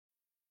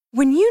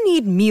When you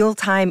need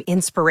mealtime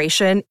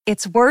inspiration,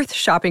 it's worth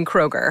shopping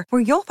Kroger,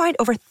 where you'll find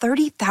over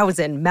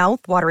 30,000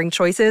 mouth-watering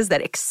choices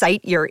that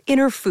excite your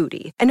inner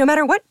foodie. And no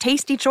matter what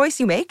tasty choice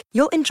you make,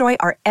 you'll enjoy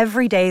our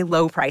everyday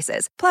low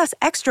prices, plus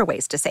extra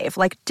ways to save,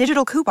 like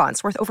digital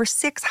coupons worth over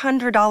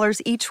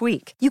 $600 each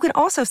week. You can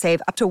also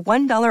save up to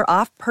 $1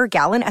 off per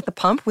gallon at the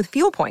pump with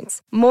fuel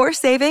points. More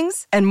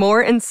savings and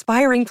more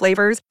inspiring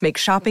flavors make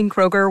shopping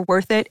Kroger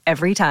worth it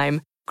every time.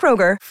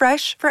 Kroger,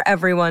 fresh for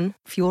everyone.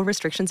 Fuel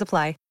restrictions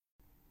apply.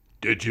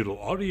 Digital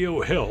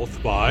audio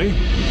health by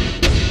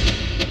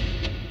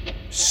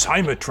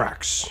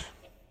Simatrax.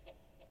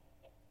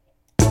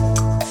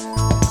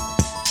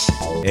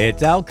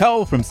 It's Al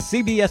Cole from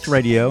CBS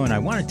Radio, and I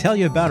want to tell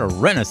you about a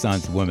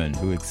Renaissance woman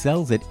who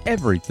excels at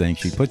everything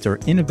she puts her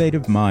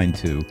innovative mind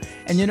to.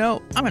 And you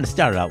know, I'm going to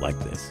start it out like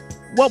this.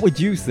 What would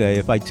you say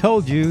if I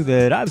told you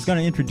that I was going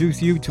to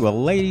introduce you to a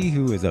lady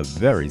who is a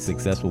very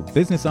successful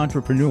business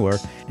entrepreneur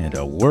and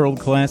a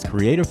world-class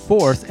creative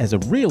force as a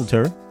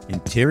realtor,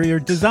 interior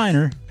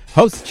designer,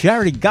 hosts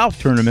charity golf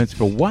tournaments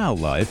for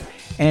wildlife,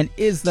 and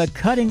is the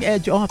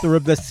cutting-edge author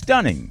of the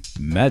stunning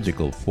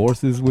Magical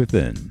Forces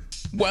Within?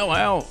 Well,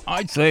 Al,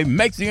 I'd say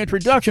make the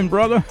introduction,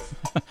 brother.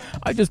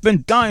 I've just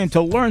been dying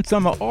to learn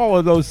some of all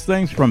of those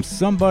things from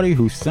somebody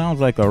who sounds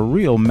like a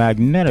real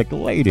magnetic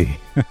lady.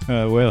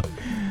 Well,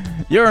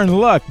 you're in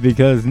luck,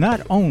 because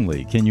not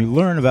only can you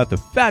learn about the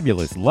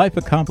fabulous life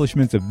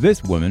accomplishments of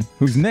this woman,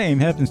 whose name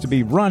happens to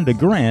be Rhonda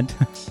Grant,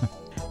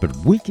 but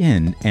week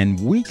in and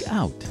week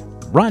out,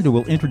 Rhonda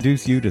will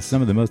introduce you to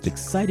some of the most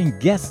exciting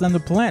guests on the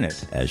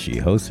planet as she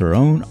hosts her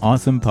own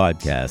awesome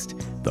podcast,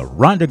 The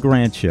Rhonda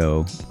Grant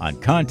Show, on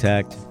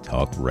Contact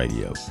Talk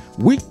Radio.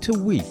 Week to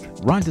week,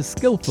 Rhonda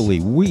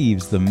skillfully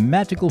weaves the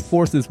magical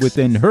forces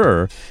within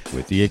her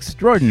with the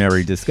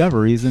extraordinary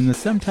discoveries in the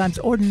sometimes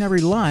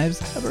ordinary lives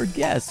of her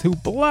guests, who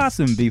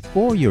blossom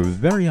before your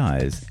very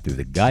eyes through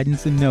the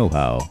guidance and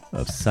know-how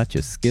of such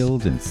a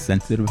skilled and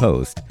sensitive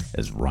host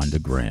as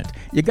Rhonda Grant.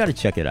 You got to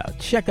check it out.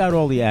 Check out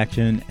all the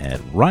action at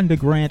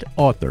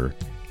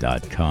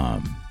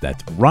RhondaGrantAuthor.com.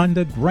 That's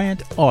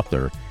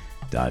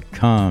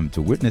RhondaGrantAuthor.com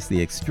to witness the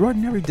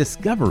extraordinary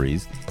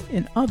discoveries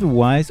in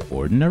otherwise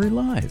ordinary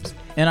lives.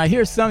 And I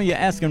hear some of you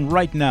asking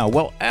right now,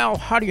 well, Al,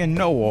 how do you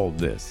know all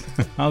this?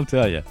 I'll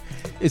tell you.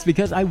 It's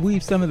because I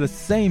weave some of the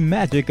same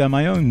magic on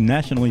my own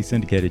nationally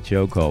syndicated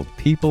show called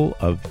People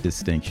of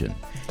Distinction.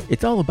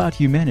 It's all about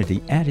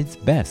humanity at its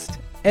best.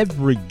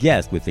 Every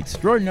guest with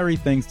extraordinary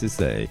things to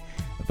say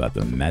about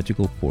the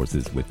magical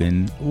forces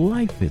within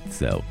life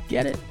itself.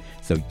 Get it?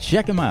 So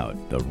check them out.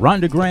 The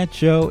Rhonda Grant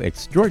Show,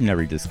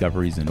 Extraordinary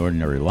Discoveries in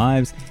Ordinary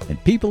Lives,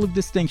 and People of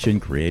Distinction,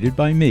 created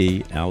by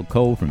me, Al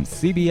Cole from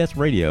CBS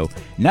Radio,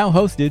 now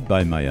hosted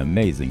by my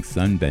amazing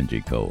son,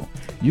 Benji Cole.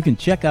 You can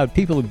check out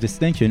People of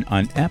Distinction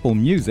on Apple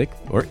Music,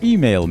 or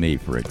email me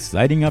for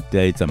exciting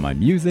updates on my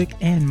music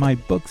and my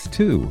books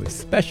too,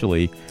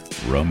 especially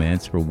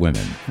Romance for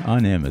Women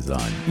on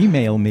Amazon.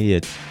 Email me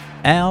at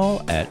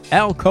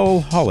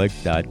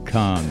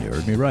al@alcoholic.com. You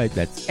heard me right.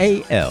 That's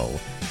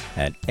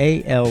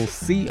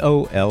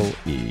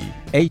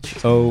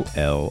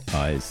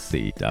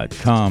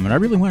ALCOLEHOLIC.com. And I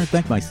really want to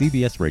thank my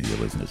CBS radio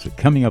listeners for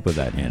coming up with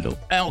that handle,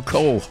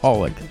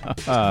 Alcoholic.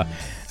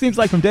 Seems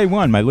like from day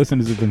one, my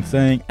listeners have been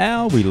saying,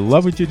 Al, we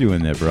love what you're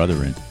doing there,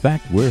 brother. In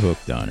fact, we're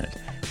hooked on it.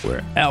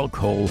 We're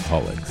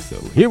alcoholics. So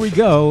here we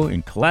go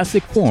in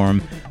classic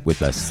form with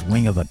the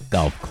swing of a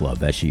golf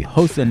club as she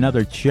hosts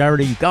another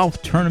charity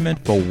golf tournament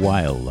for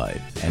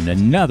wildlife and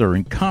another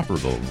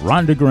incomparable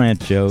Rhonda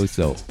Grant show.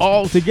 So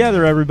all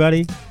together,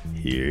 everybody,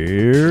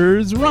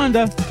 here's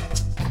Rhonda.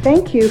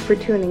 Thank you for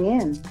tuning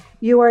in.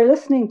 You are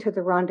listening to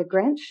the Rhonda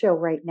Grant Show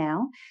right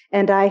now,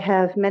 and I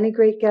have many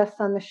great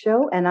guests on the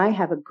show, and I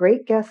have a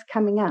great guest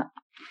coming up.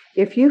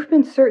 If you've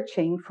been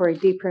searching for a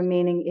deeper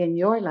meaning in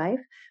your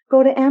life,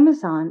 go to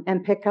Amazon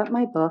and pick up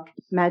my book,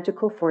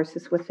 Magical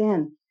Forces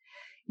Within.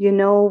 You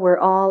know, we're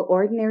all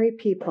ordinary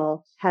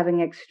people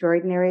having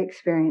extraordinary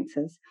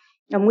experiences.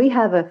 And we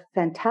have a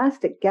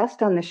fantastic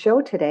guest on the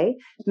show today,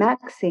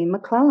 Maxine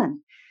MacLennan,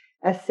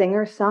 a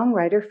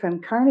singer-songwriter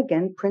from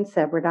Carnegie, Prince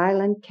Edward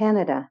Island,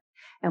 Canada.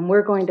 And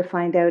we're going to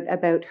find out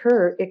about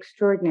her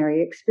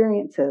extraordinary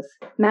experiences.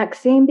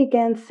 Maxine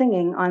began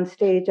singing on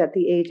stage at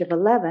the age of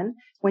 11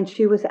 when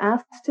she was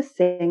asked to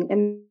sing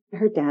in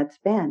her dad's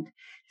band.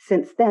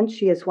 Since then,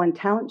 she has won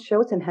talent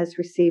shows and has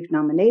received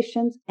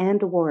nominations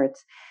and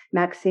awards.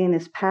 Maxine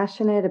is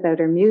passionate about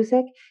her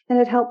music, and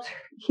it helps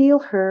heal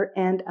her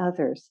and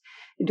others.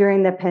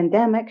 During the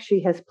pandemic,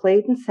 she has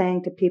played and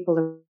sang to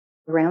people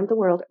around the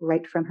world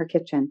right from her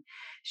kitchen.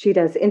 She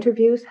does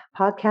interviews,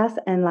 podcasts,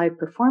 and live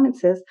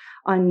performances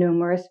on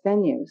numerous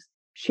venues.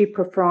 She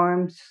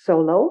performs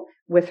solo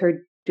with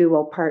her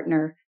duo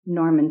partner,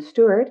 Norman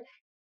Stewart,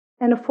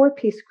 and a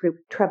 4-piece group,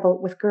 Treble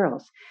with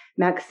Girls.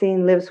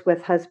 Maxine lives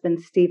with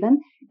husband Stephen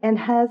and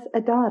has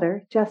a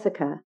daughter,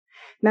 Jessica.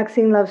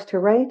 Maxine loves to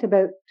write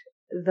about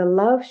the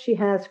love she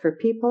has for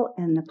people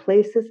and the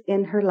places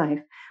in her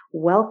life.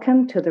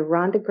 Welcome to the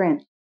Rhonda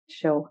Grant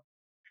Show,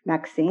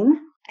 Maxine.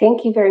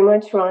 Thank you very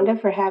much,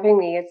 Rhonda, for having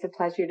me. It's a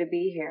pleasure to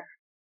be here.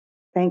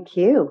 Thank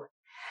you.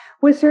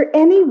 Was there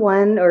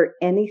anyone or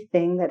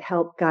anything that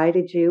helped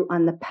guided you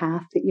on the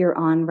path that you're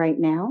on right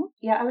now?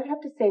 Yeah, I would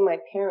have to say my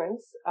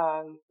parents,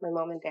 my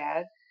mom and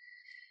dad,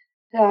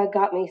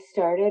 got me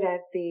started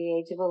at the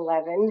age of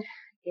 11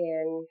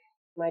 in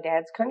my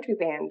dad's country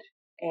band.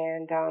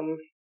 And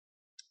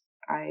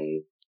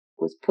I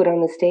was put on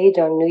the stage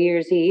on New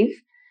Year's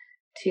Eve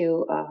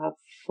to a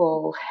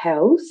full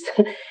house.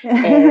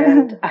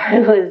 And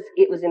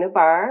it was in a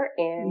bar.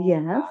 And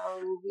Yes.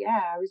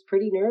 I was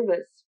pretty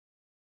nervous.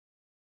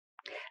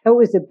 It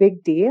was a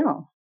big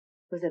deal.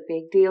 It was a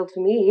big deal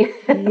to me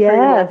Yes. for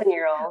an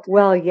 11-year-old.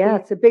 Well, yeah,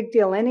 it's a big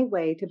deal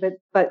anyway.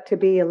 But to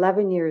be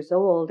 11 years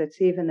old,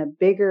 it's even a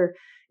bigger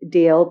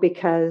deal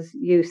because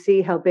you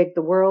see how big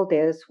the world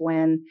is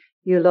when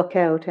you look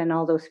out and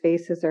all those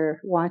faces are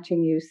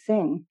watching you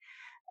sing.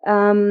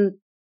 And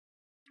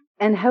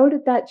how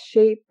did that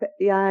shape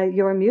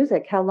your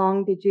music? How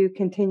long did you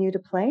continue to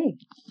play?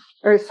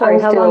 Or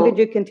sorry, how long did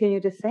you continue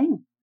to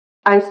sing?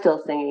 I'm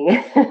still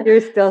singing.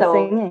 You're still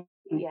singing.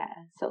 Yeah.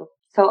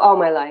 So all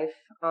my life,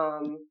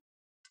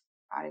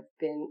 I've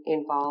been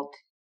involved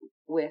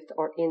with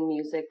or in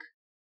music,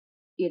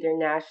 either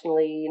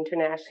nationally,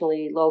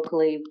 internationally,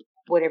 locally,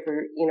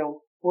 whatever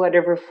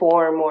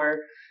form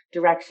or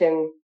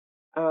direction.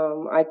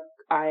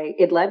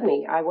 It led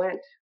me. I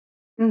went.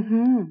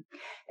 Mm-hmm.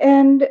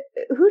 And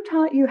who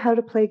taught you how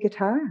to play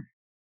guitar?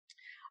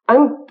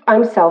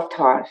 I'm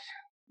self-taught.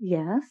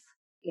 Yes.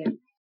 Yeah.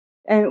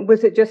 And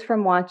was it just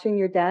from watching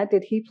your dad?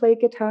 Did he play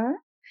guitar?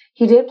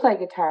 He did play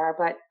guitar,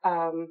 but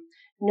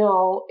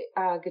no,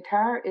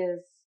 guitar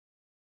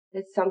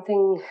it's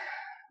something.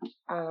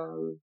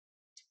 Okay,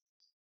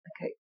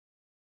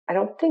 I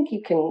don't think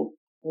you can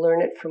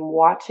learn it from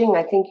watching.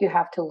 I think you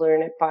have to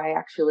learn it by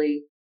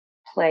actually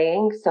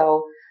playing.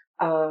 So,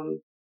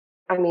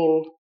 I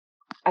mean,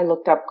 I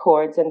looked up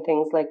chords and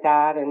things like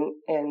that, and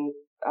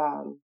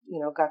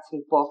got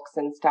some books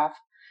and stuff.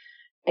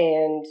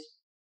 And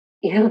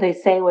they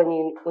say when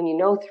you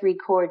know 3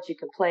 chords, you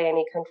can play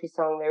any country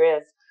song there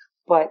is,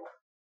 but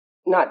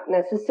not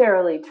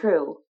necessarily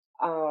true.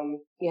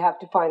 You have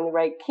to find the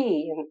right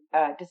key and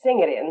to sing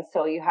it in.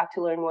 So you have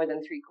to learn more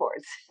than 3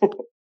 chords.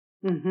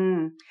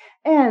 Mm-hmm.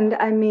 And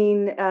I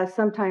mean,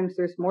 sometimes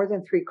there's more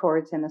than 3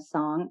 chords in a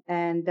song,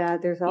 and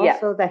there's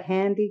also the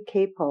handy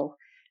capo.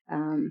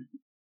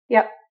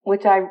 Yep,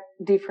 which I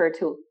defer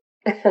to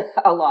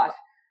a lot.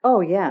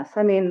 Oh yes,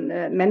 I mean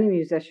many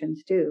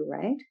musicians do,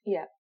 right?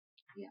 Yeah.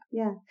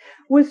 Yeah.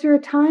 Was there a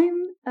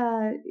time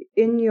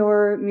in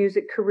your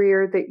music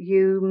career that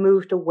you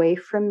moved away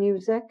from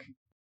music?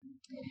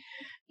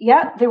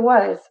 Yeah, there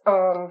was.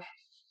 What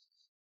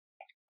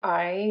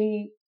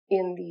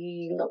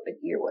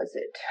year was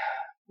it?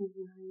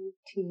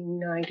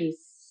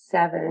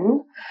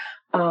 1997.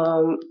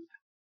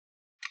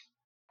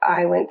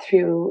 I went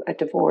through a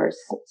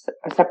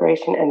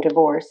separation and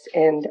divorce,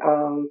 and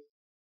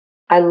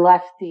I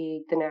left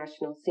the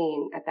national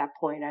scene at that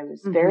point. I was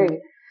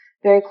very,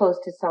 very close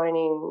to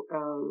signing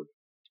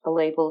a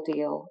label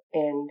deal,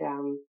 and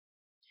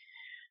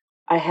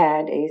I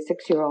had a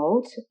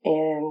 6-year-old,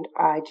 and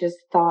I just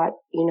thought,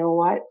 you know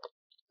what?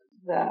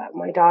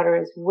 My daughter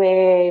is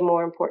way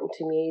more important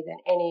to me than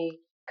any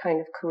kind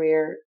of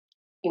career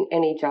in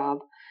any job.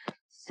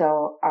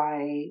 So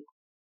I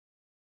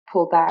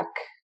pulled back.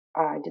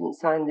 I didn't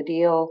sign the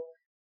deal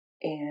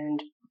and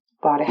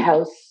bought a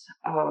house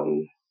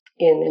in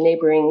a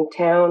neighboring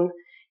town.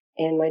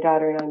 And my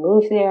daughter and I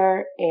moved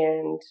there,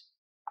 and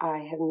I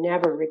have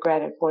never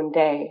regretted one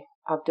day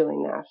of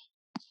doing that.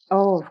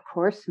 Oh, of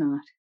course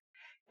not.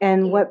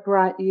 And what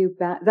brought you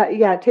back?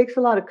 It takes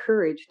a lot of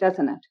courage,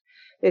 doesn't it?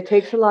 It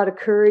takes a lot of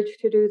courage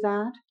to do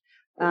that.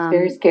 It's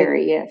very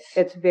scary, yes.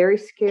 It's very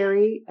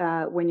scary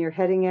when you're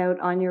heading out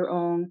on your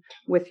own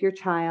with your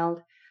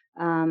child.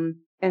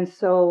 And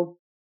so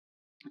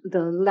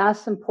the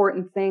less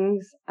important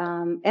things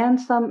and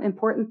some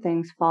important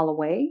things fall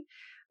away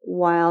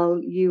while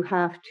you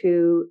have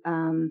to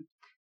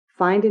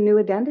find a new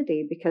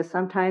identity, because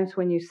sometimes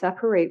when you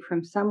separate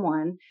from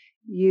someone,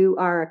 you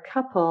are a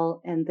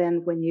couple, and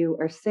then when you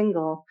are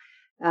single,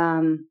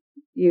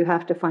 you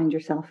have to find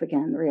yourself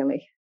again,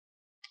 really.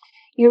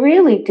 You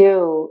really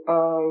do.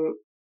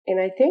 And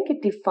I think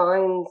it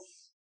defines,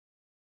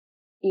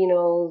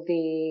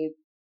 the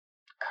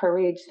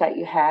courage that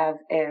you have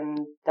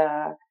and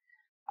the,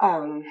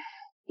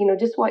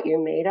 just what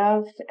you're made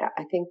of.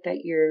 I think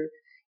that your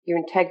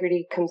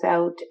integrity comes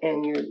out,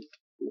 and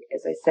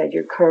as I said,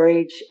 your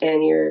courage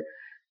and your,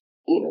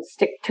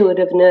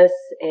 stick-to-itiveness,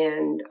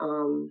 and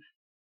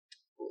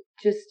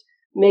just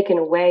making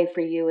a way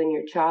for you and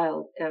your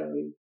child.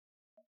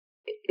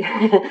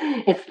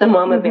 It's the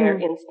mama bear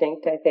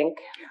instinct, I think.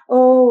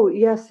 Oh,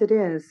 yes, it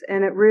is.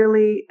 And it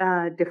really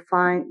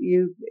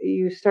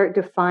you start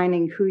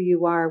defining who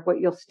you are,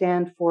 what you'll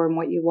stand for and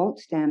what you won't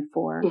stand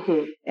for.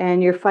 Mm-hmm.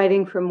 And you're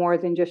fighting for more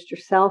than just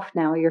yourself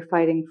now. You're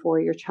fighting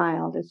for your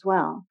child as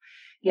well.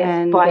 Yes,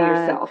 and by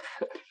yourself.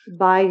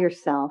 By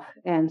yourself.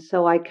 And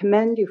so I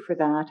commend you for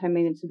that. I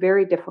mean, it's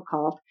very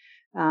difficult.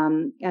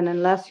 And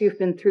unless you've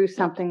been through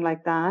something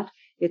like that,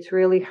 it's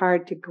really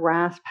hard to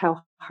grasp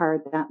how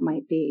hard that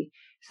might be.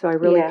 So I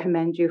really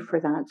commend you for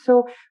that.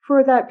 So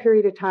for that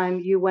period of time,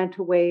 you went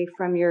away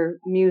from your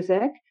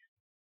music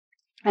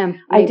and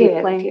maybe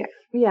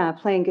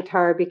playing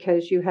guitar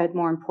because you had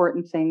more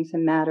important things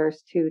and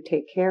matters to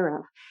take care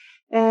of.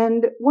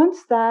 And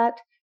once that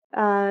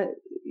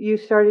you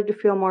started to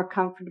feel more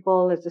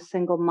comfortable as a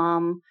single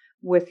mom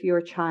with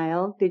your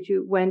child,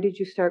 when did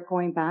you start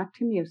going back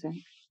to music?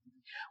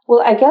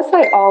 Well, I guess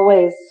I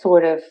always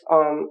sort of,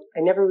 I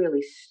never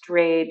really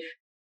strayed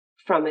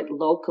from it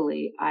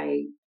locally.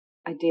 I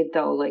did,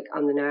 though, like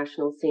on the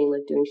national scene,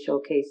 like doing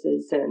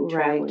showcases and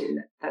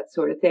traveling, that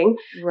sort of thing.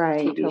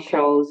 Right. TV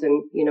shows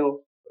and,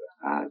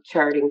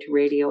 charting to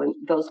radio and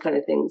those kind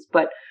of things.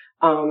 But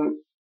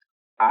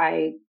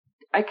I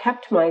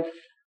kept my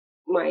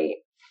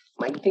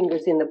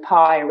fingers in the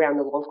pie around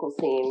the local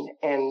scene,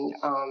 and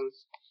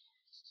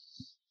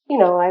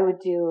I would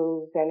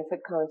do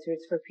benefit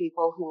concerts for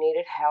people who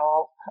needed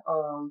help,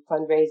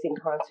 fundraising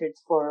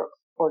concerts for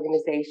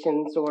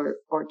organizations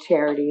or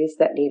charities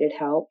that needed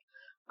help,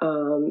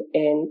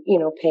 and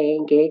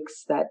paying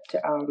gigs that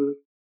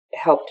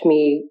helped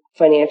me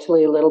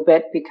financially a little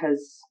bit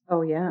because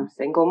I'm a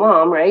single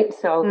mom, right?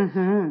 So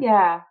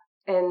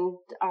and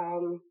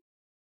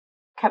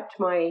kept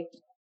my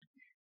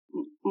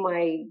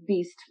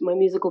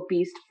musical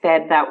beast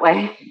fed that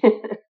way.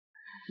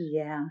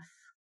 Yes.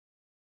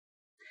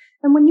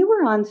 And when you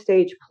were on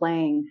stage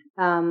playing,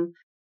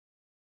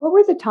 what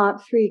were the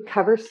top 3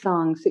 cover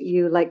songs that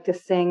you like to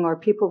sing or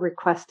people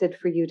requested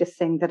for you to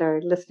sing that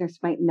our listeners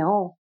might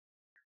know?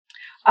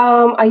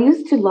 I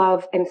used to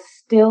love and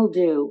still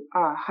do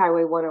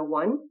Highway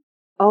 101.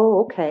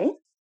 Oh, okay.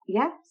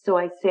 Yeah, so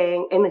I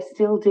sang, and I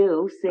still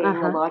do sing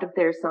a lot of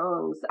their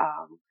songs.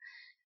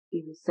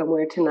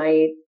 Somewhere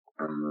Tonight,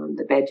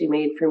 The Bed You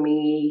Made for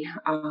Me,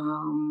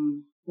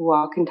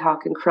 Walk and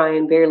Talk and Cry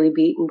and Barely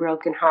Beaten,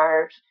 Broken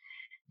Heart.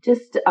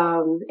 Just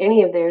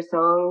any of their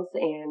songs,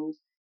 and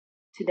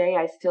today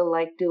I still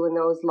like doing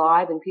those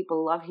live, and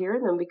people love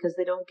hearing them because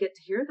they don't get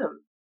to hear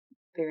them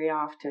very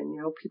often.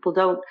 People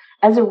don't,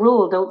 as a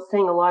rule, don't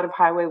sing a lot of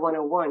Highway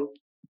 101.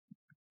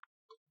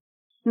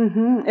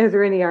 Mm-hmm. Is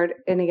there any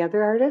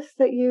other artists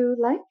that you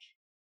like?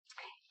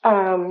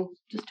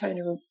 Just trying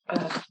to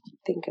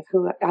think of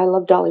who. I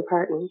love Dolly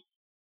Parton.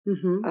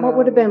 Mm-hmm. What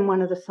would have been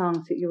one of the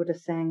songs that you would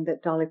have sang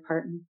that Dolly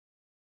Parton?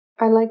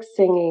 I like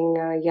singing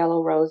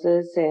Yellow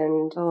Roses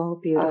and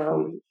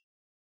beautiful.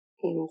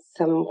 And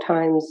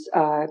sometimes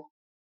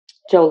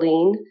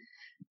Jolene.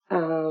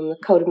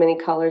 Coat of Many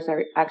Colors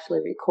I actually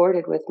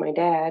recorded with my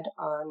dad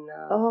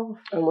on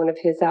one of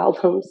his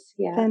albums.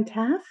 Yeah,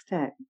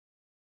 fantastic.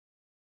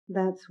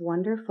 That's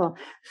wonderful.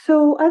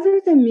 So, other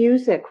than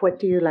music, what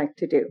do you like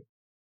to do?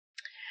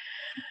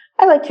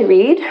 I like to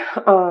read.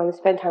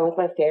 Spend time with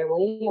my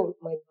family and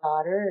my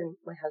daughter and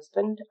my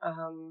husband.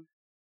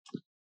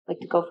 Like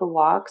to go for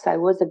walks. I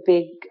was a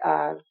big,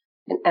 an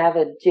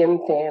avid gym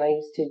fan. I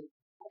used to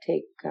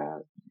take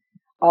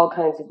all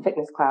kinds of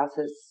fitness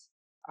classes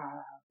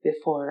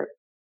before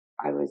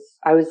I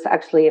was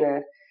actually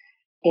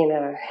in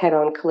a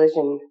head-on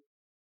collision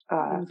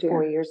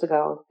 4 years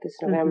ago this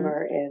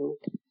November, and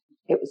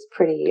it was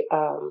pretty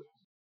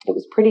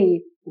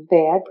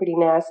bad, pretty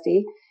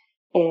nasty,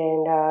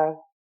 and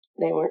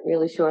they weren't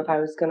really sure if I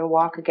was going to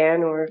walk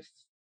again, or if,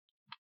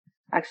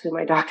 actually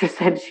my doctor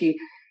said she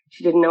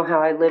didn't know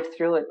how I lived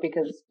through it,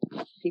 because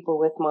people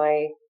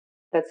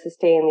that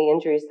sustain the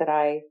injuries that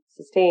I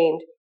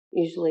sustained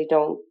usually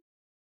don't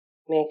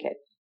make it.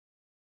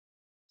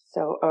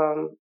 So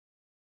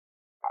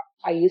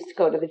I used to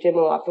go to the gym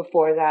a lot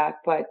before that,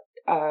 but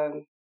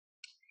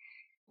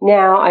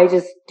now I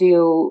just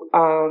do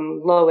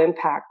low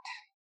impact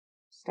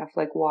stuff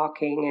like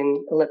walking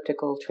and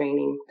elliptical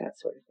training, that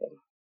sort of thing.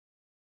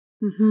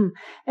 Mm-hmm.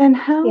 And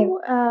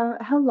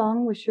how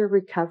long was your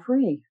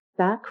recovery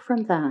back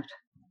from that?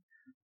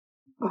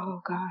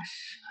 Oh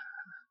gosh,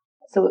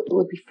 so it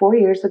will be 4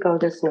 years ago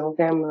this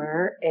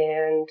November,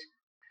 and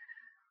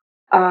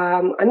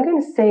I'm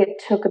going to say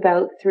it took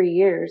about 3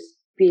 years,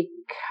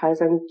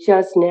 because I'm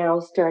just now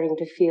starting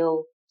to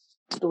feel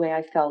the way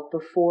I felt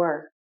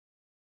before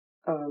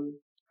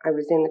I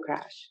was in the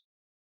crash.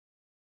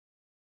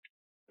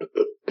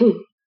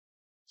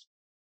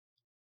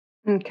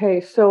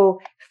 Okay, so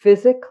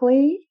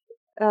physically,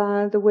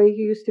 the way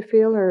you used to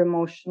feel, or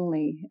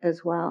emotionally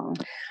as well?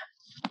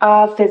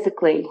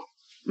 Physically,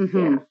 mm-hmm.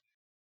 Yeah.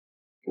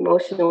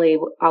 Emotionally,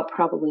 I'll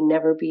probably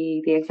never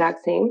be the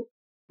exact same.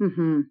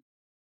 Mm-hmm.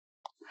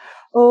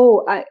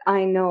 Oh,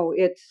 I know.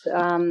 It's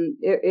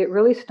it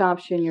really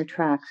stops you in your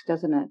tracks,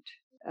 doesn't it?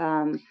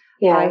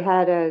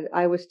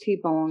 I was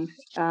T-boned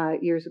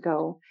years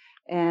ago,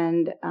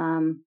 and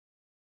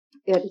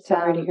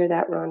sorry to hear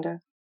that,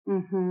 Rhonda.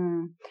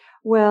 Mm-hmm.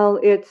 Well,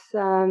 it's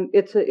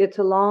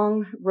a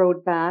long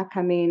road back.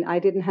 I mean, I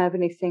didn't have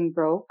anything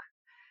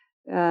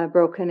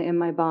broken in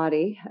my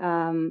body,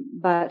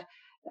 but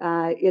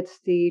it's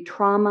the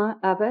trauma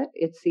of it,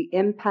 it's the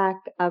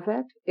impact of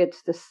it,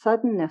 it's the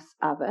suddenness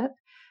of it.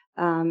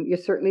 You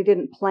certainly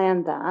didn't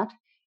plan that,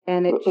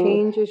 and it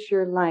changes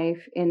your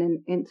life in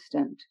an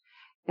instant.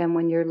 And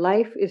when your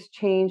life is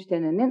changed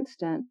in an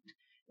instant,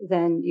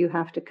 then you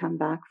have to come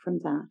back from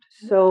that.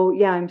 So,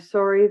 yeah, I'm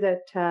sorry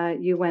that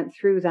you went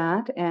through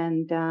that,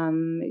 and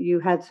you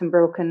had some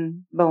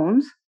broken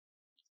bones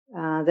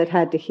that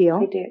had to heal.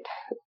 I did.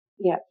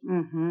 Yeah.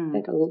 Mm-hmm. I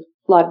had a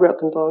lot of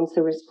broken bones.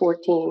 There was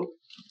 14.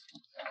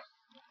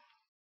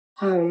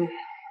 From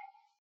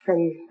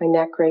my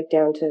neck right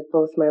down to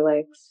both my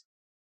legs.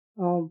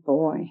 Oh,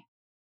 boy.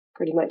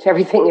 Pretty much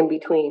everything in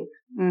between.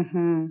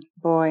 Mm-hmm.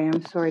 Boy,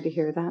 I'm sorry to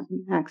hear that,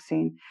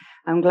 Maxine.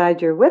 I'm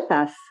glad you're with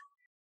us.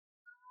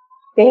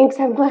 Thanks,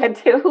 I'm glad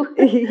too.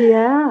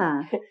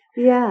 Yeah.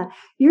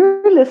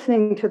 You're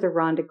listening to the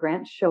Rhonda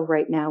Grant Show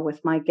right now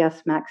with my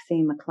guest,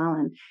 Maxine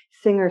MacLennan,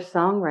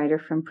 singer-songwriter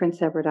from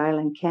Prince Edward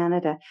Island,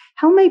 Canada.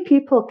 How may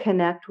people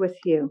connect with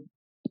you?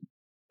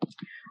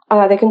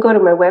 They can go to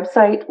my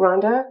website,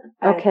 Rhonda,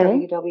 at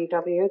Okay.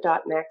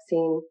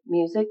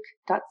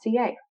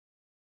 www.maxinemusic.ca.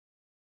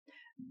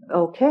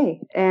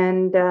 Okay,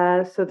 and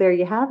so there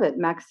you have it,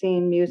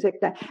 Maxine Music.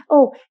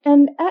 Oh,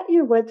 and at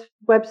your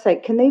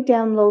website, can they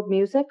download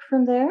music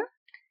from there?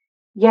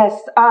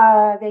 Yes,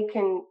 they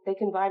can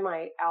buy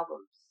my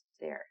albums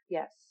there.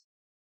 Yes,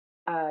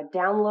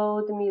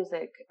 download the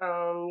music.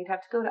 You'd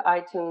have to go to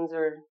iTunes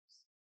or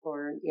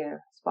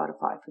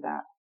Spotify for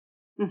that.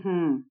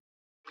 Mm-hmm.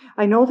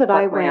 I know that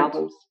I went.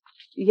 Albums.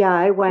 Yeah,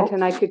 I went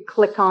and I could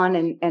click on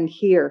and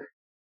hear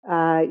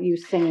you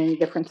singing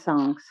different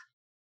songs.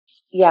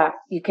 Yeah,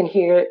 you can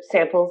hear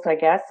samples, I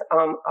guess,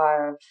 of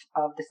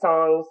the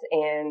songs,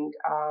 and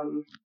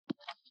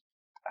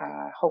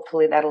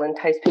hopefully that'll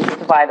entice people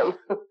to buy them.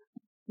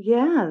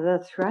 Yeah,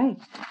 that's right.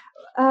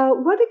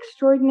 What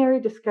extraordinary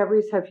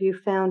discoveries have you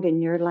found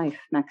in your life,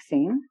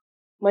 Maxine?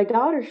 My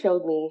daughter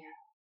showed me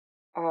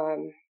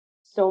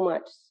so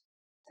much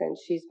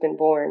since she's been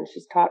born.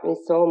 She's taught me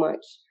so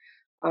much.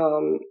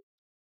 The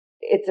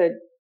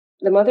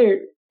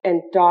mother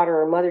and daughter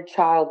or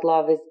mother-child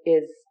love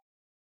is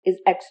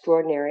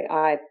extraordinary,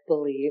 I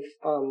believe.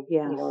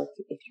 Yes.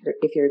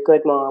 If you're a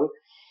good mom.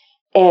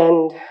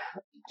 And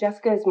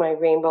Jessica is my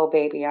rainbow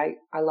baby. I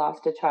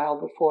lost a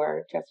child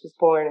before Jess was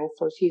born, and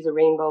so she's a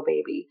rainbow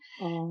baby.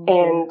 Oh,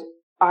 and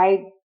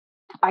I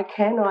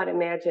cannot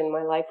imagine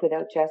my life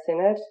without Jess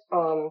in it.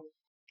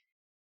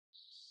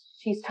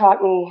 She's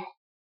taught me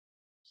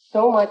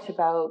so much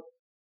about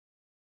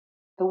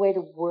the way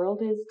the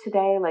world is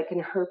today, like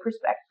from her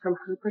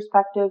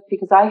perspective,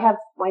 because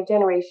my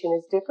generation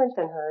is different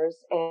than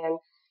hers, and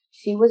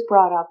she was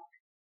brought up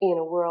in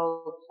a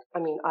world. I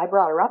mean, I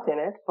brought her up in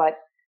it, but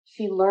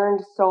she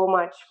learned so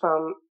much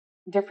from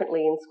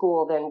differently in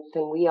school than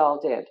we all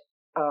did.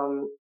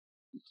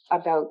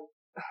 About,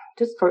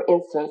 just for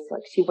instance,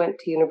 like she went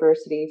to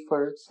university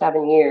for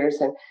 7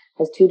 years and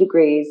has 2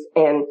 degrees,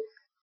 and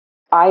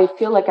I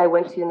feel like I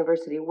went to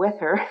university with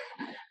her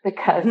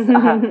because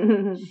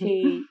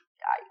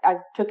I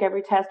took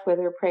every test with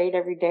her, prayed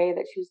every day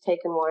that she was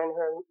taking one,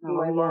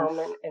 my mom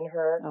and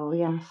her. Oh,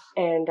 yes.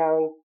 And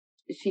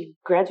she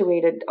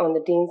graduated on the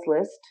dean's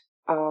list,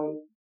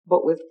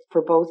 but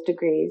for both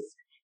degrees.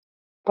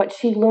 But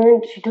she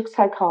took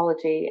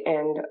psychology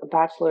and a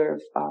Bachelor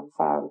of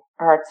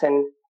Arts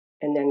and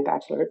then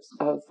Bachelor's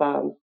of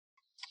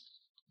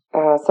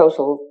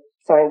Social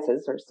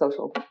Sciences or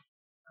social, I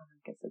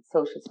guess it's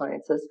social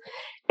sciences.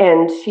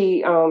 And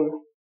she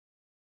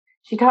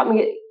taught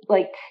me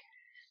like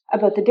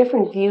about the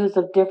different views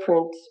of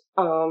different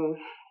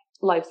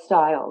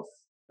lifestyles.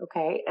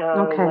 Okay.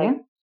 Okay.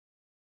 Like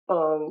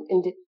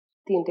the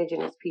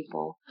indigenous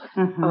people.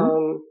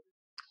 Mm-hmm.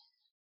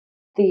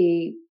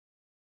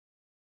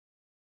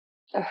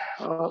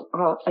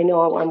 I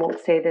know I won't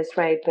say this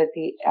right, but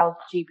the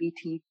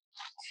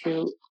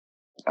LGBT2,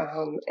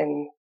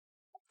 and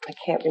I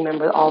can't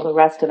remember all the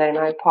rest of it, and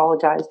I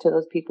apologize to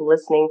those people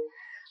listening.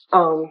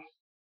 I'm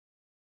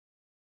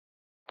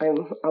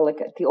like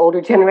the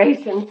older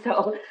generation,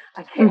 so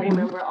I can't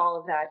remember all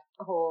of that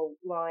whole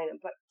line.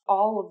 But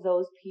all of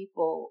those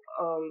people,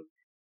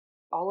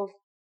 all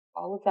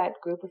of that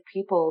group of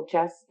people,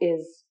 Jess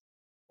is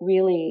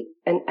really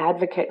an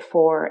advocate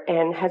for,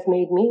 and has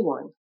made me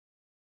one.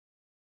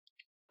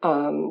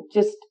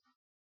 Just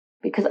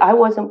because I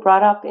wasn't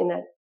brought up in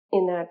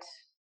that.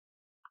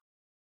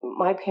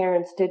 My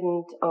parents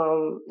didn't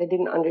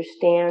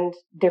understand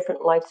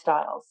different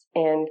lifestyles,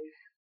 and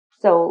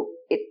so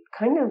it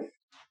kind of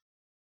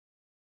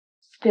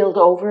spilled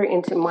over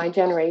into my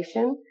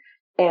generation.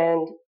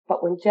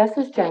 But when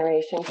Jess's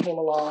generation came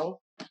along,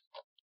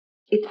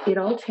 it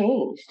all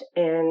changed,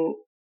 and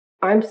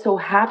I'm so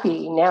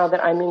happy now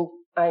that I'm in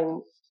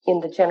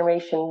the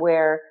generation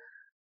where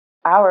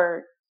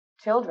our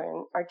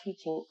children are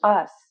teaching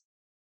us,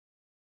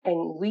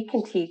 and we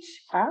can teach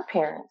our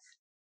parents,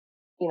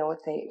 if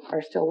they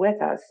are still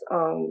with us,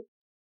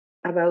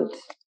 about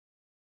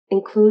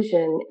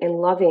inclusion and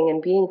loving and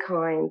being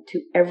kind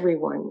to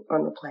everyone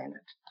on the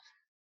planet.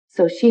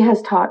 So she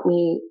has taught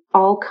me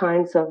all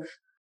kinds of,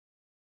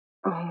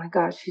 oh my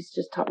gosh, she's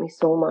just taught me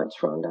so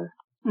much, Rhonda.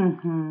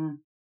 Mm-hmm.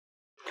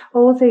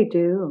 Oh, they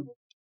do.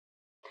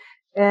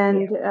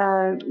 And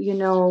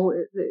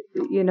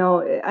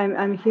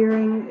I'm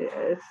hearing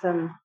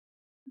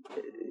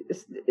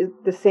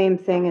the same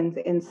thing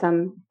in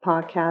some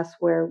podcasts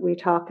where we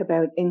talk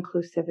about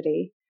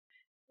inclusivity.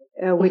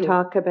 We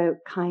talk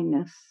about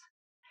kindness,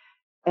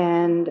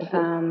 and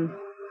and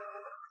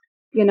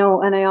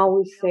I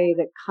always say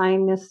that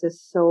kindness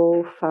is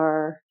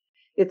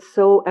it's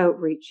so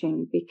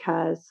outreaching,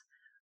 because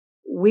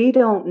we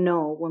don't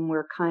know when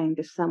we're kind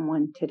to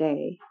someone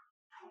today,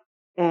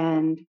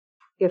 and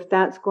if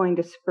that's going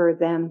to spur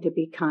them to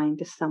be kind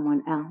to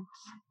someone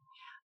else,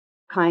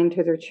 kind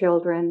to their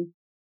children,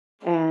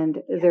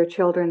 and their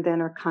children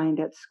then are kind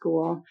at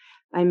school.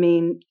 I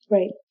mean,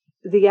 right.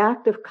 The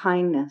act of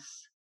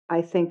kindness,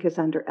 I think, is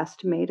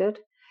underestimated.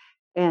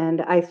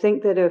 And I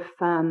think that if,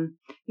 and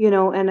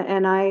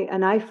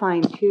I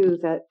find too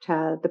that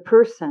the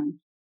person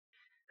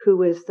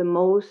who is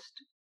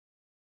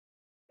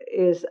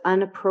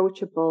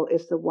unapproachable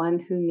is the one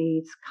who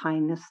needs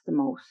kindness the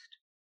most.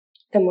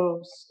 The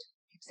most.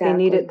 Exactly. They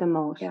need it the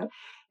most. Yep.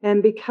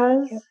 And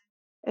because, Yep.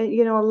 A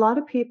lot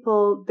of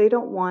people, they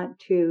don't want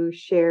to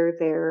share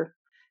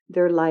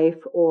their life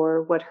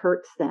or what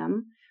hurts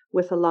them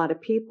with a lot of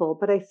people.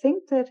 But I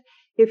think that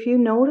if you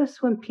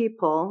notice when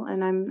people,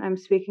 and I'm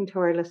speaking to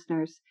our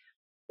listeners,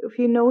 if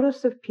you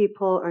notice if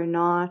people are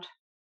not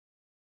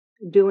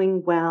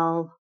doing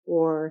well,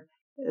 or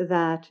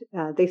that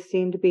they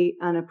seem to be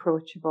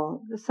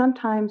unapproachable,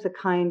 sometimes a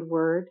kind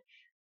word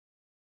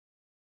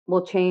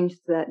will change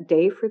that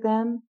day for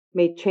them,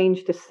 may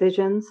change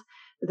decisions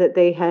that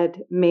they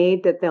had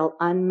made that they'll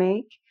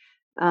unmake.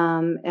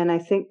 And I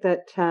think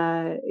that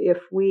if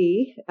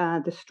we,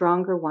 the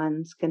stronger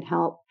ones, can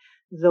help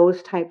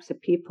those types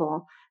of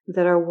people,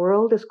 that our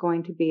world is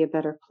going to be a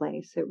better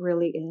place. It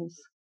really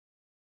is.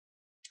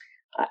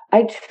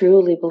 I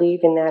truly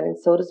believe in that, and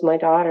so does my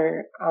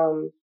daughter.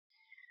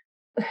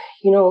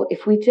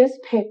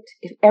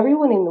 If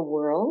everyone in the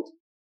world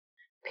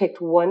picked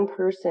one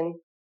person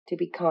to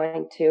be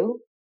kind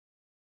to,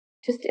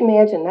 just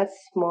imagine that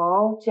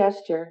small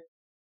gesture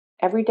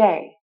every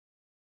day,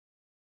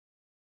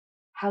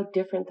 how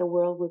different the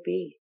world would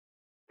be.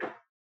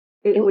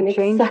 It would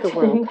change such the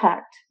world. An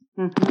impact.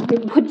 Mm-hmm.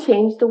 It would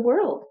change the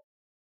world.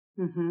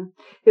 Mm-hmm.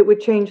 It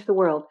would change the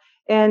world.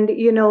 And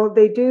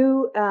they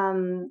do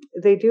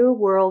a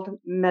World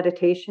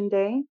Meditation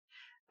Day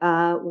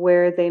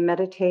where they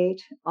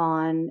meditate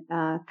on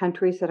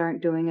countries that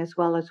aren't doing as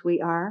well as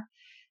we are,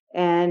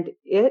 and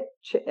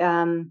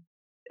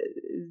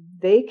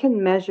they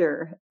can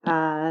measure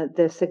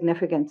the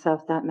significance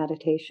of that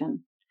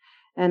meditation.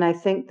 And I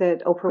think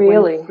that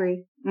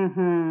Oprah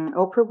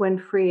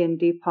Winfrey and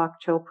Deepak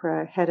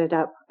Chopra headed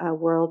up a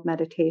World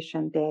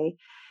Meditation Day,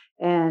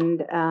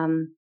 and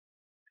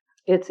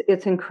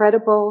it's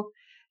incredible.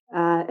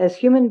 As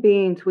human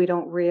beings, we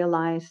don't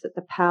realize that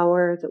the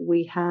power that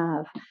we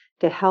have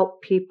to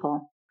help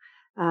people,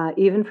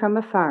 even from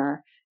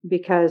afar,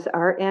 because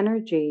our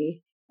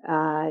energy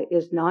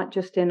is not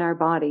just in our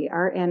body.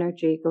 Our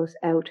energy goes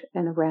out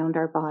and around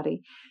our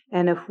body.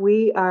 And if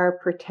we are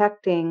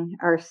protecting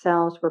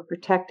ourselves, we're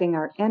protecting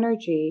our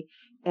energy,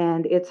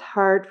 and it's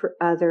hard for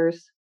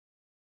others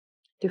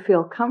to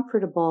feel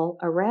comfortable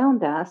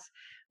around us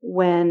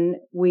when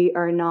we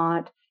are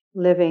not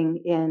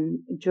living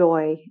in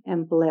joy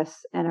and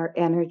bliss, and our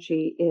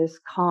energy is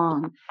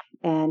calm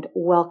and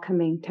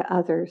welcoming to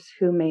others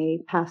who may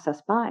pass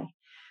us by.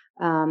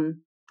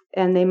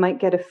 And they might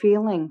get a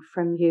feeling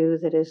from you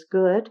that is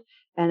good,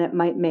 and it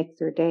might make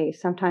their day.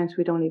 Sometimes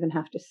we don't even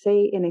have to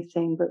say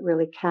anything, but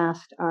really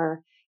cast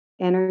our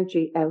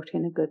energy out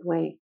in a good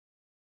way.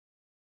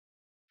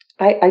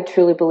 I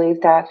truly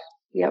believe that.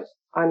 Yep.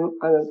 I'm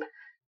a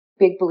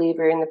big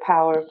believer in the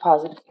power of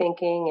positive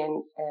thinking,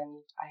 and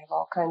I have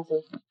all kinds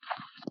of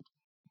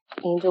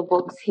angel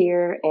books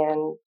here,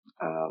 and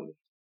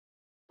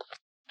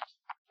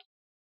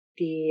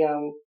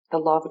the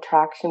law of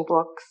attraction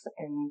books,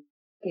 and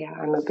yeah,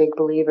 I'm a big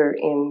believer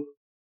in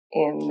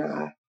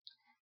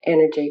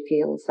energy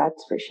fields.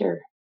 That's for sure.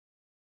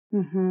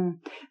 Mm-hmm.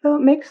 Oh,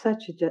 it makes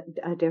such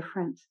a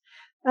difference.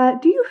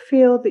 Do you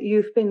feel that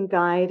you've been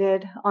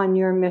guided on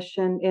your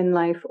mission in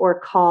life, or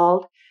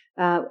called?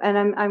 And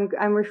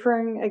I'm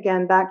referring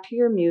again back to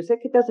your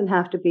music. It doesn't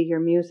have to be your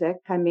music.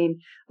 I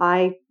mean,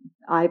 I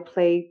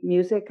play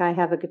music. I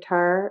have a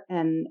guitar,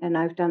 and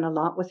I've done a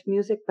lot with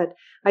music, but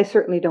I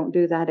certainly don't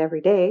do that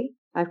every day.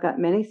 I've got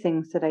many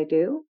things that I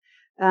do.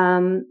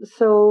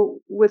 So,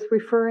 with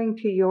referring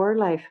to your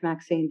life,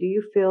 Maxine, do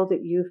you feel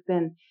that you've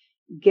been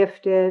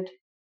gifted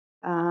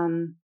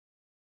and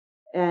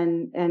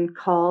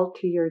called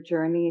to your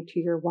journey, to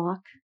your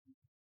walk?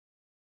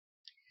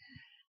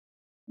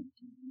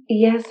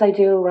 Yes, I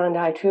do, Rhonda.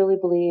 I truly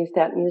believe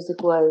that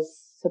music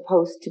was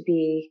supposed to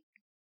be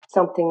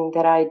something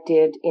that I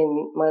did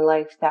in my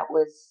life that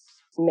was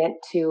meant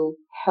to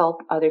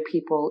help other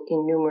people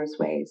in numerous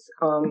ways.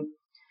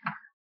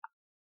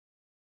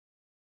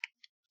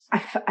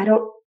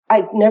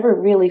 I never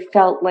really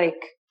felt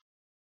like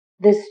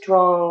this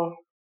strong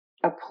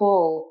a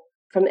pull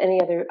from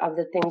any other of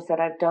the things that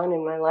I've done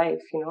in my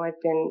life.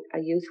 I've been a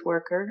youth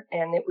worker,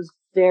 and it was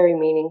very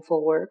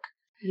meaningful work.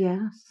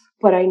 Yes.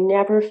 But I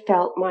never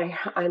felt my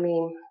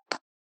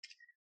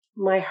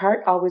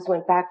heart always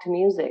went back to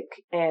music.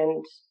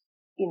 And,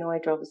 I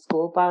drove a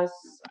school bus.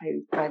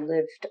 I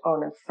lived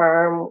on a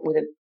farm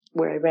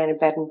where I ran a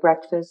bed and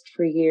breakfast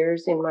for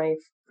years in my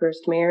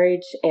first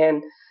marriage.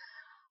 And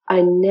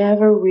I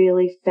never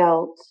really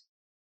felt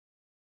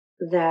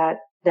that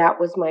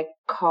was my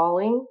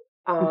calling.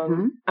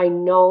 I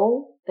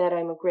know that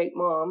I'm a great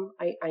mom.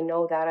 I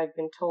know that. I've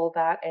been told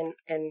that, and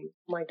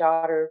my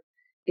daughter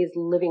is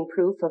living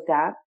proof of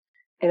that.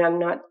 And I'm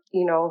not,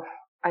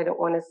 I don't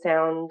want to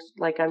sound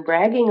like I'm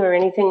bragging or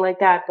anything like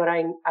that, but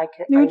I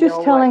can. You're I just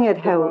know telling what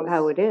it good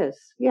how it is.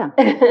 Yeah.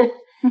 moms-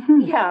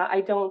 Yeah,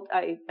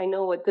 I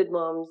know what good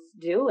moms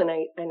do, and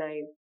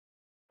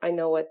I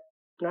know what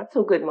not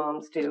so good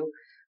moms do,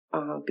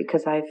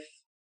 because I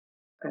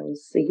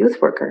was a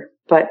youth worker.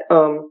 But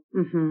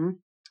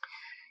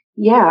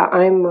yeah,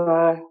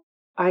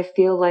 I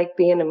feel like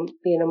being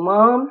a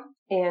mom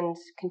and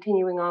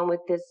continuing on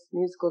with this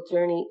musical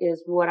journey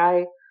is what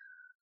I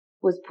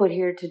was put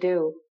here to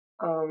do.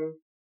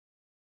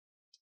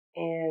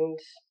 And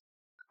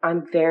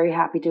I'm very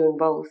happy doing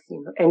both,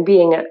 and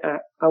being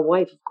a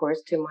wife, of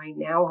course, to my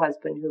now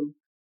husband, who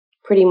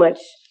pretty much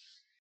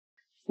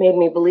made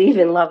me believe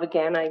in love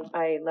again.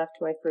 I left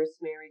my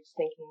first marriage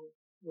thinking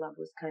love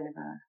was kind of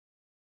a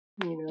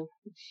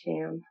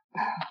sham.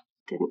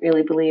 Didn't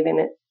really believe in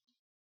it.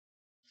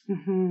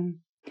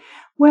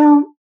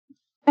 Well,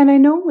 and I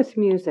know with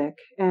music,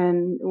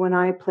 and when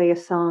I play a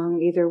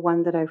song, either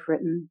one that I've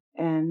written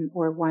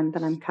or one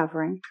that I'm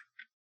covering,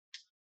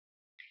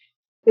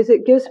 is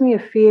it gives me a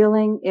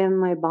feeling in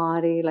my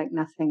body like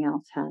nothing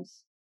else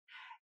has.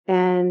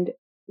 And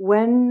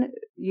when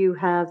you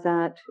have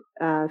that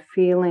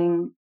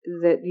feeling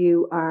that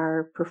you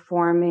are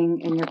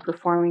performing and you're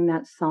performing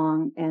that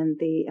song and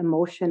the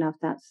emotion of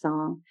that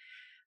song,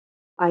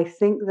 I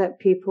think that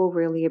people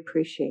really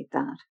appreciate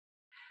that,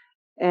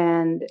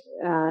 and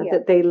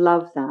that they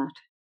love that.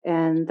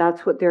 And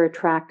that's what they're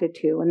attracted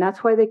to. And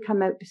that's why they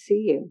come out to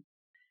see you,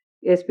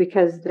 is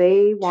because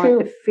they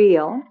want to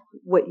feel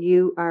what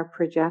you are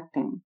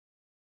projecting.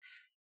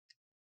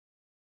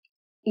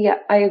 Yeah,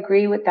 I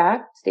agree with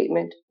that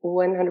statement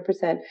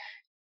 100%.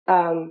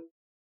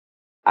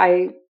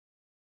 I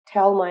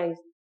tell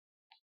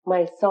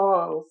my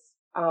songs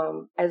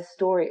as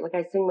story. Like,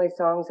 I sing my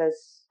songs as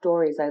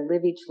stories. I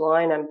live each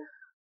line.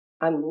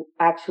 I'm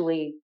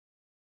actually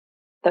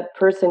the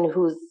person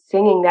who's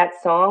singing that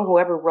song.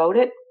 Whoever wrote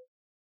it,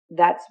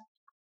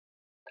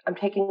 I'm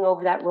taking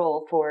over that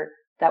role for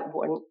that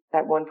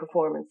one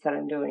performance that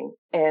I'm doing,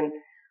 and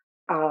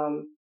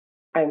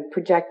I'm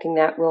projecting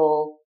that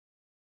role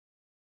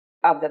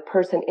of the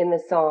person in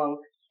the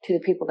song to the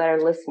people that are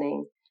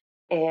listening.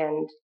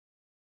 And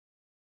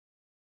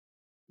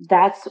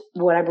that's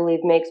what I believe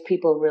makes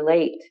people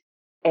relate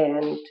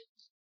and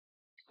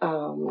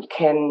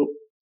can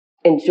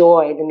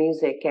enjoy the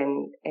music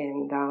and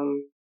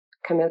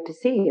come out to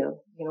see you,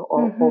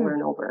 over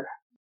and over.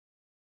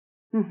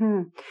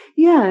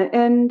 Yeah,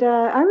 and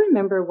I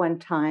remember one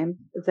time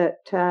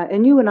that,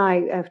 and you and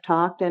I have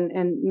talked,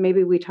 and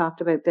maybe we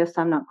talked about this,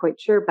 I'm not quite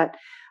sure, but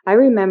I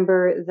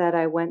remember that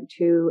I went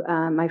to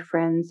my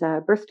friend's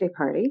birthday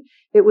party.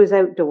 It was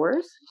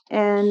outdoors,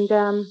 and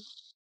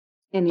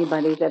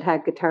anybody that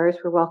had guitars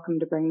were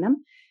welcome to bring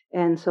them.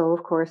 And so,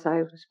 of course,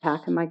 I was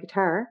packing my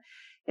guitar,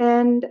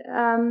 and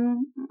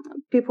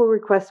people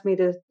request me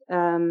to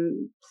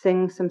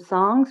sing some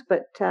songs,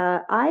 but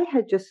I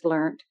had just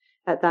learned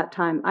at that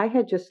time,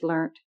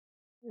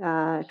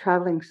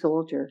 Traveling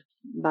Soldier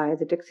by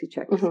the Dixie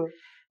Chicks.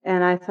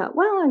 And I thought,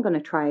 well, I'm going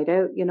to try it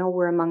out.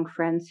 We're among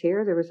friends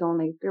here. There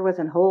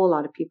wasn't a whole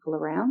lot of people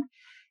around.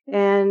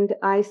 And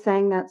I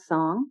sang that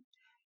song.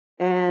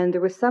 And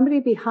there was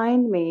somebody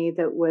behind me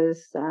that was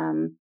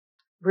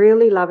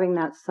really loving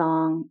that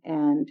song.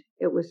 And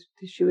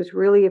she was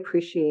really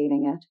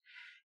appreciating it.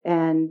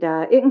 And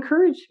it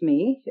encouraged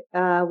me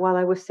while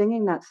I was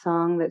singing that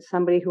song, that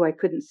somebody who I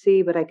couldn't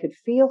see, but I could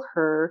feel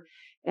her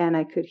and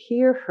I could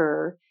hear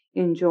her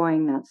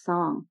enjoying that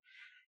song.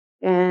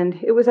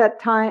 And it was at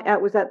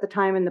the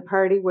time in the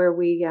party where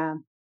we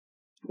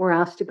were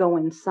asked to go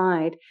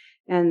inside,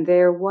 and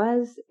there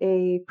was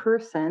a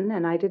person,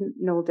 and I didn't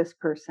know this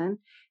person,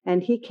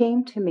 and he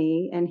came to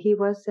me, and he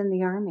was in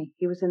the army.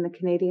 He was in the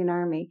Canadian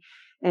Army,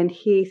 and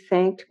he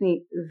thanked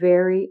me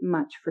very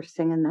much for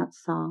singing that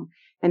song.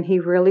 And he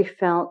really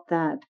felt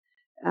that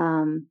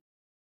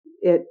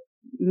it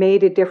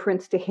made a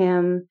difference to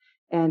him,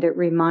 and it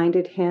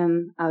reminded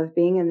him of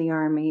being in the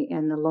Army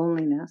and the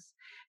loneliness.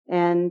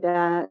 And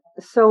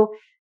so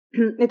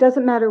it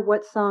doesn't matter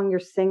what song you're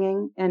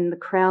singing and the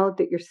crowd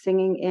that you're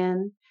singing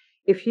in.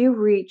 If you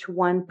reach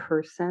one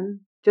person,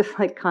 just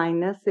like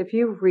kindness, if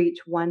you reach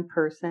one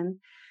person,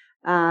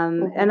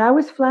 and I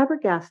was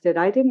flabbergasted.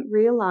 I didn't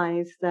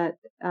realize that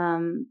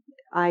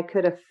I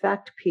could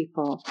affect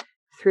people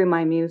through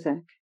my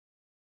music.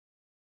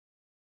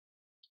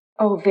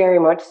 Oh, very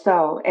much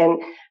so.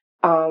 And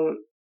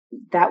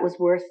that was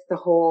worth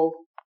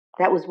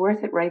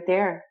it right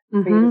there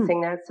for you to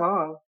sing that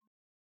song.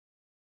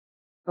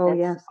 Oh,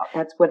 yes.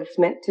 That's what it's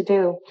meant to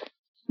do.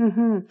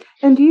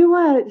 And do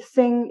you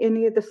sing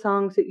any of the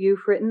songs that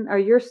you've written? Are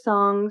your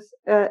songs,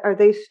 are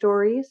they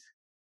stories?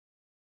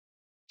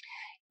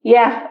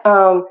 Yeah.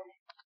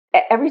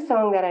 Every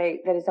song that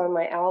is on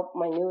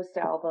my newest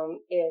album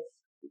is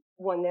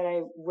one that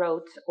I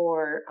wrote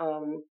or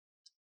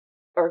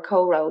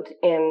co-wrote,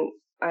 and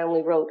I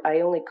only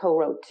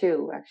co-wrote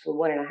 2, actually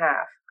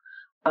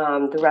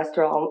 1.5. The rest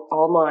are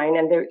all mine,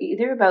 and they're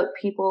either about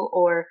people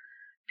or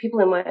people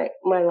in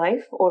my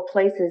life or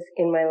places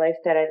in my life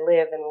that I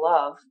live and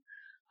love.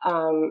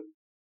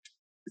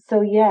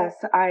 So yes,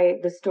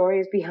 the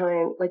stories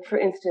behind, like for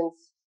instance,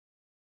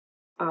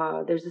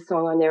 there's a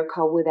song on there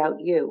called "Without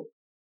You,"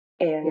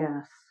 and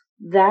yes,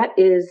 that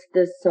is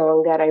the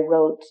song that I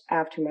wrote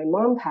after my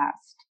mom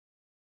passed.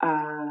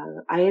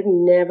 I had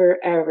never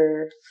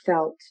ever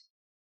felt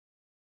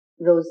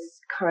those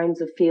kinds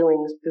of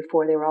feelings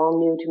before. They were all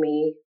new to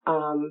me.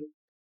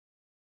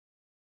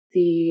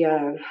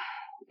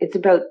 It's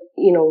about,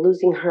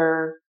 losing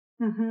her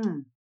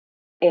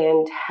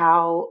and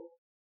how,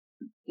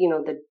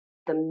 the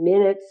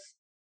minutes,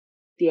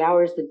 the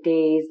hours, the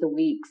days, the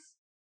weeks,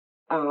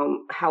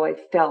 how I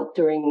felt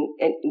during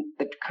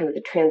the kind of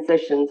the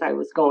transitions I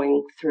was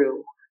going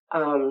through.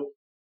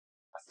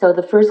 So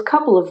the first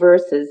couple of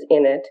verses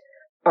in it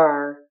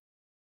are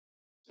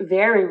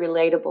very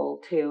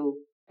relatable to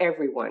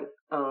everyone.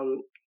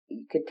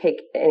 You could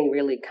take any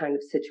really kind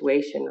of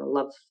situation,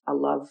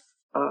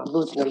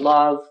 losing a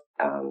love,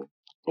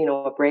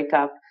 a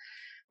breakup.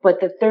 But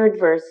the third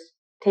verse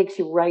takes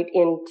you right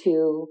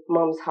into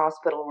Mom's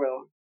hospital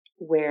room,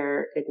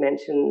 where it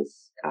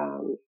mentions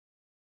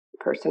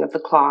person of the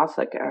cloth,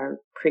 like our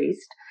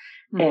priest,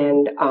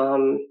 and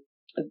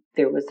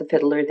there was a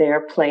fiddler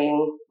there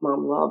playing.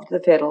 Mom loved the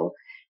fiddle.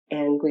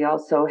 And we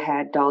also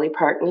had Dolly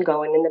Parton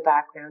going in the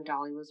background.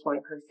 Dolly was one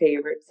of her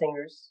favorite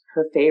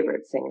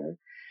singer.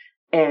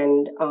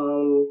 And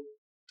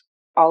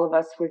all of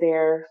us were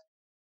there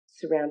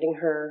surrounding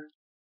her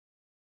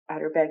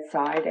at her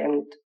bedside.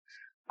 And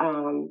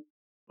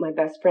my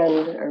best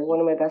friend, or one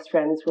of my best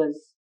friends, was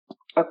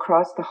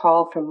across the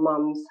hall from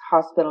Mom's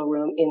hospital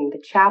room in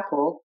the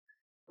chapel,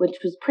 which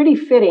was pretty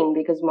fitting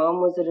because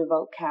Mom was a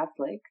devout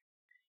Catholic.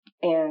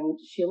 And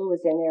Sheila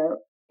was in there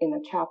in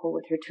the chapel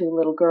with her 2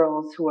 little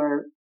girls who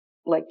are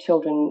like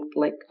children,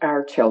 like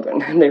our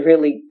children. And they're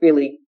really,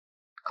 really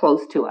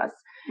close to us.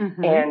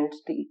 And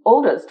the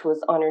oldest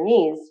was on her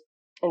knees,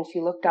 and she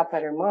looked up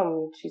at her mom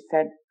and she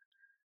said,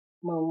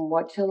 "Mom,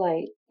 what shall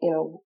I,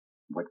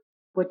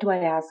 what do I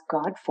ask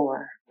God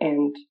for?"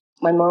 And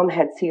my mom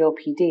had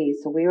COPD,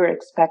 so we were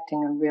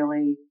expecting a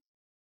really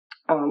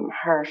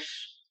harsh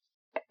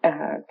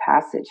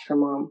passage for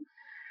Mom.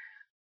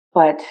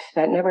 But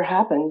that never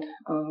happened.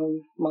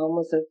 Mom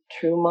was a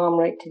true mom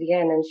right to the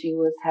end, and she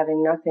was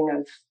having nothing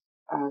of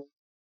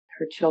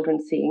her children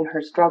seeing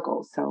her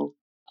struggle. So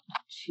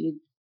she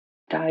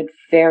died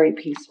very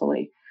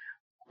peacefully.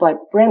 But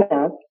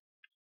Brenna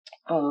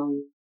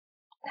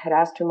had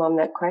asked her mom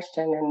that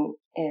question,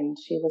 and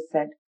Sheila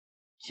said,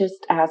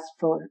 "Just ask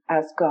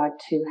God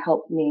to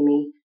help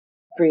Mamie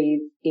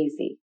breathe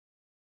easy."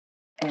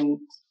 And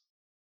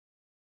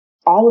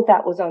all of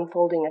that was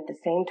unfolding at the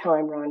same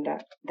time,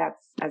 Rhonda.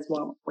 That's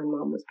when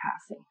Mom was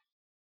passing.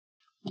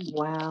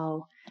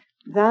 Wow.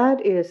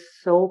 That is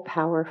so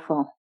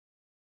powerful.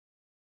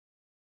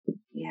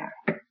 Yeah.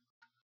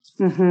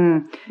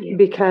 Yeah.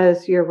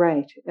 Because you're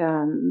right.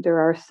 There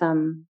are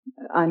some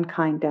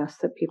unkind deaths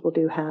that people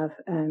do have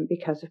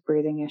because of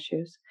breathing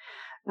issues.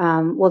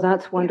 Well,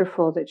 that's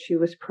wonderful that she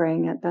was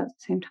praying at that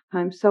same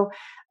time. So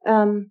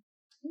can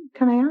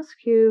I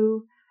ask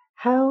you,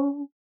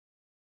 how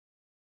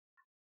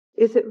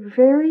is it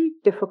very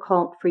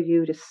difficult for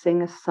you to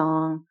sing a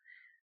song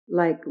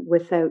like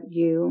 "Without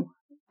You"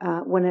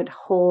 when it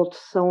holds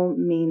so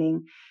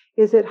meaning?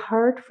 Is it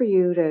hard for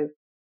you to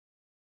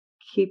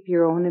keep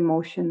your own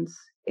emotions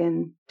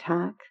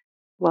intact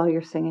while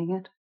you're singing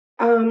it?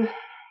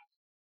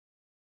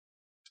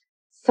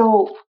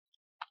 So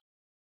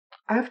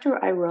after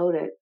I wrote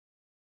it,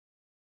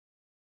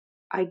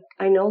 I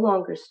no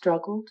longer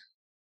struggled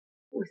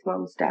with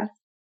Mom's death.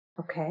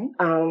 Okay.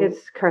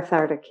 It's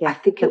cathartic, yeah. I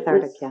think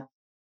cathartic, yeah.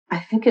 I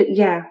think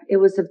it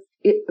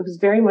was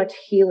very much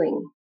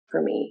healing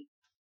for me.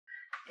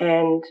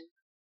 And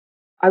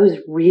I was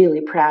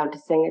really proud to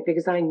sing it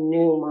because I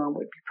knew Mom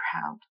would be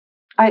proud.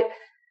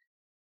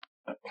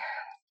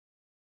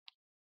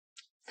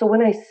 So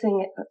when I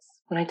sing it,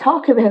 when I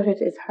talk about it,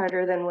 it's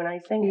harder than when I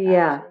sing it.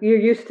 Yeah, actually. You're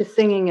used to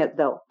singing it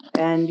though,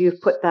 and you've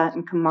put that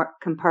and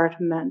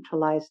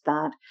compartmentalized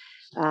that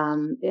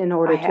in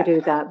order to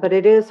do that. But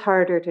it is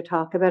harder to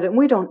talk about it, and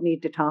we don't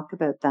need to talk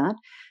about that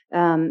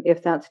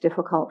if that's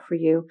difficult for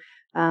you.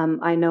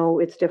 I know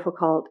it's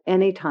difficult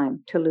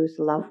anytime to lose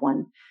a loved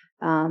one.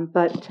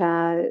 But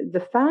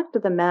the fact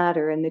of the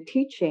matter and the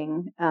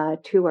teaching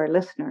to our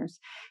listeners,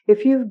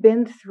 if you've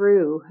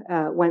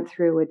went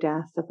through a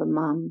death of a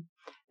mom,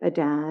 a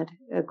dad,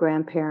 a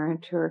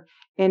grandparent, or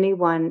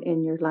anyone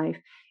in your life.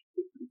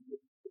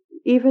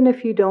 Even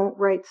if you don't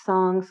write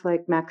songs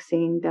like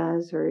Maxine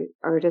does or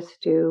artists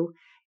do,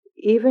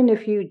 even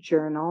if you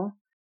journal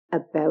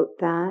about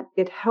that,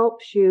 it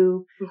helps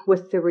you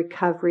with the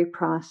recovery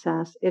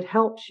process. It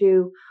helps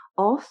you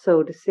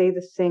also to say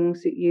the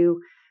things that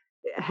you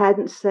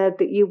hadn't said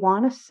that you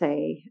want to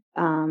say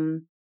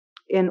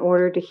in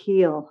order to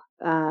heal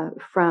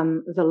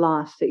from the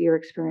loss that you're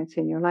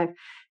experiencing in your life.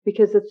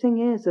 Because the thing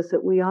is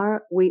that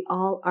we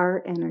all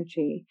are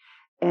energy,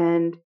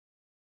 and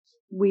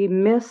we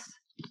miss.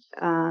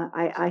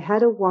 I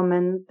had a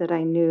woman that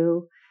I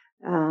knew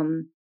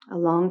a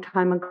long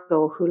time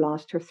ago who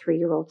lost her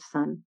 3-year-old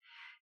son,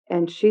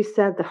 and she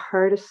said the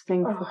hardest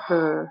thing for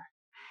her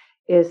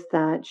is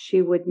that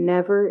she would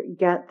never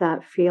get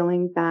that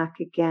feeling back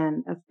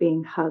again of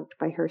being hugged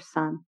by her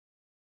son.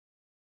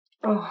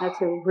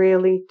 That's a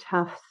really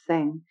tough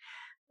thing.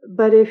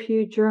 But if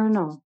you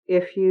journal,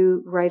 if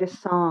you write a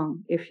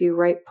song, if you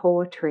write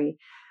poetry,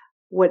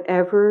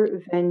 whatever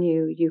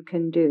venue you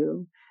can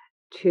do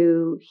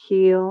to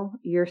heal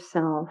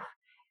yourself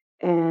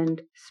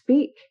and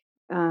speak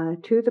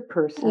to the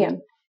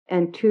person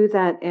and to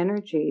that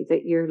energy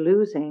that you're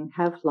losing,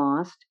 have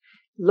lost,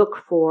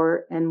 look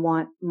for and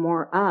want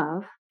more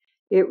of,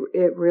 it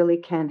really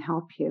can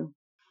help you.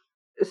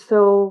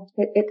 So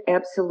it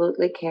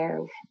absolutely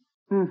can.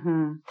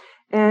 Mm-hmm.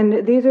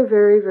 And these are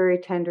very, very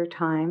tender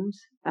times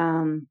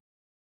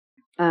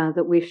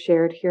that we've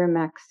shared here,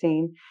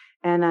 Maxine.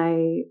 And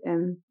I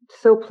am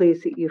so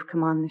pleased that you've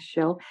come on the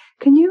show.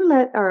 Can you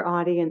let our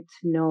audience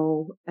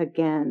know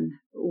again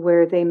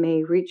where they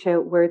may reach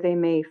out, where they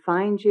may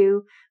find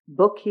you,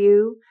 book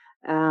you,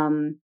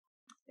 or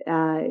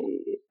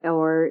and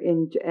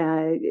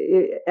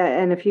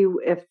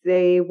if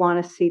they want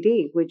a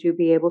CD, would you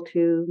be able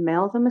to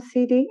mail them a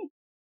CD?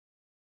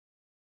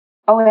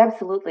 Oh,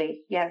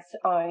 absolutely. Yes.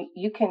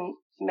 You can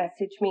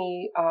message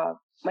me.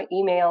 My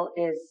email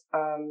is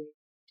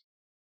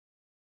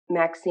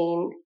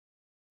Maxine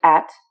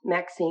at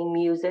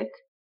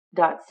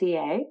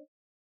maxinemusic.ca.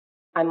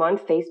 I'm on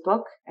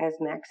Facebook as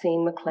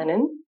Maxine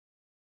MacLennan.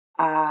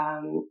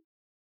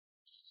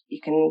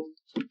 You can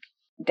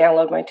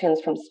download my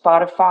tunes from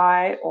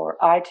Spotify or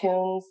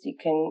iTunes. You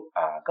can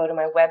go to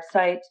my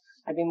website.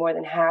 I'd be more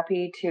than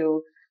happy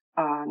to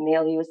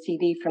mail you a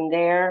CD from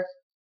there.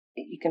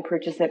 You can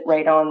purchase it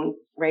right on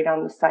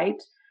the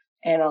site,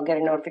 and I'll get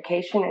a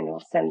notification, and I'll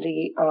send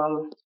the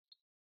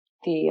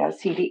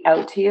CD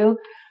out to you.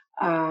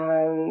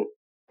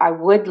 I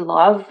would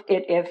love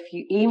it if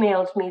you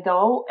emailed me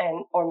though,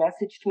 or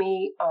messaged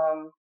me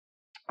on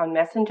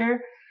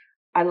Messenger.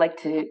 I'd like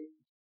to,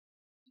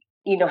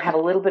 have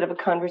a little bit of a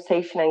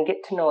conversation and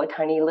get to know a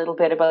tiny little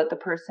bit about the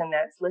person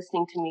that's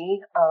listening to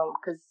me,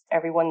 because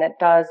everyone that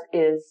does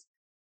is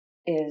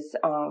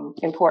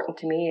important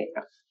to me.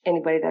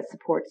 Anybody that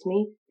supports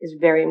me is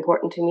very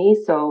important to me.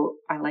 So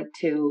I like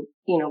to,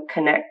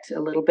 connect a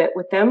little bit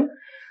with them.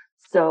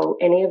 So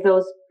any of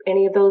those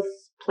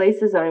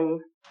places, I'm,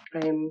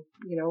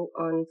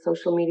 on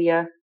social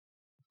media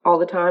all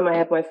the time. I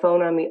have my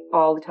phone on me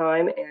all the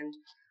time, and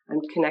I'm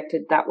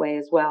connected that way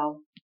as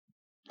well.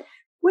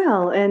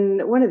 Well,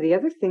 and one of the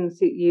other things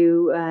that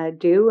you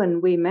do,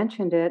 and I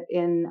mentioned it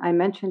in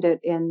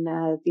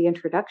the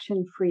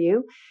introduction for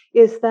you,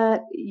 is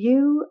that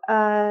you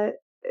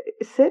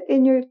sit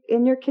in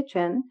your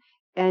kitchen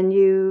and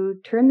you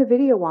turn the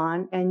video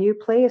on and you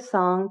play a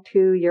song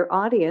to your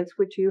audience,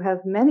 which you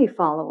have many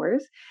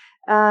followers,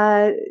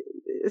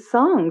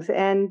 songs,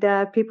 and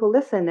people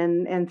listen.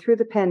 And through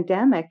the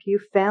pandemic, you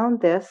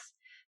found this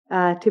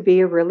to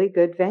be a really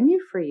good venue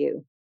for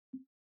you.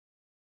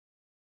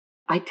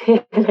 I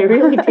did. I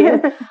really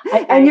did.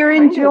 And you're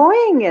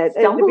enjoying it.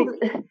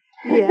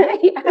 Yeah.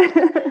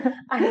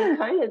 I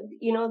kind of,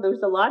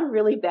 there's a lot of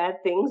really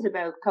bad things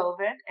about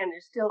COVID, and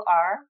there still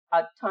are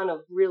a ton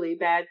of really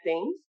bad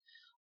things,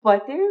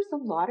 but there's a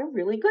lot of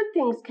really good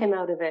things came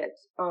out of it.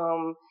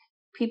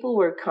 People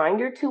were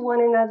kinder to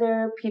one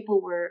another.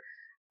 People were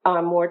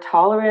more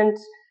tolerant.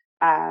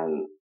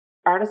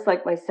 Artists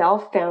like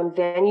myself found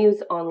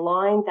venues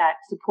online that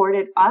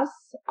supported us,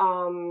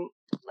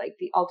 like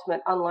the Ultimate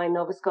Online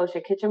Nova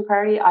Scotia Kitchen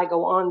Party. I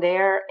go on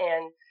there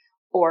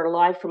or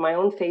live from my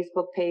own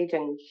Facebook page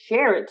and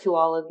share it to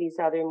all of these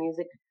other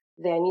music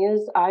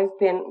venues. I've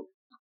been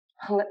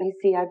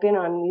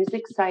on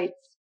music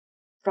sites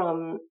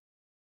from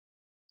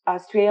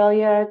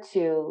Australia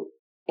to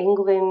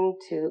England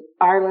to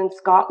Ireland,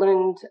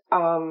 Scotland,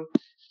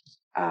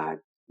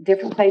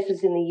 different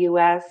places in the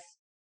U.S.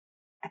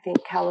 I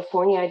think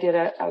California. I did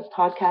a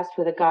podcast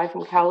with a guy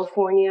from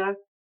California.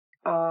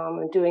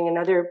 I'm doing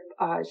another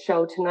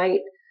show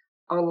tonight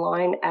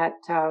online at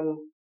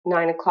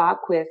 9:00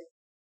 with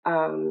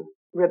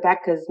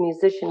Rebecca's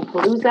Musician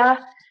Palooza,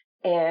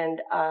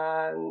 and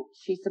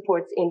she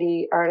supports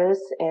indie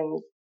artists,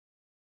 and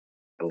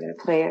I'm going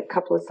to play a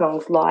couple of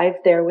songs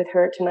live there with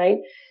her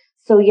tonight.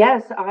 So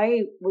yes,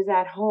 I was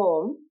at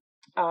home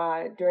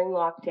during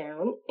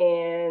lockdown,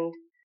 and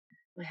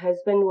My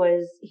husband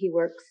he's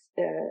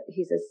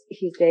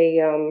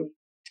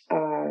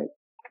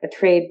a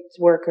trades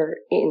worker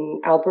in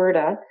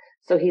Alberta,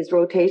 so he's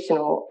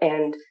rotational,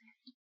 and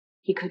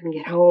he couldn't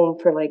get home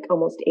for like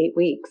almost 8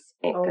 weeks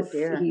because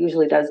he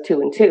usually does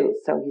 2 and 2.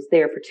 So he's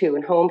there for 2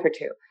 and home for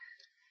 2.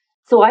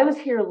 So I was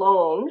here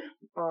alone,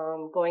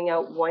 going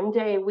out 1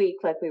 day a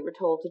week, like we were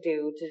told to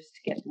do, just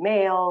to get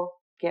mail,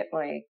 get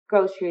my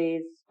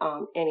groceries,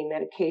 any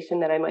medication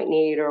that I might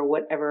need or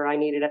whatever I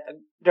needed at the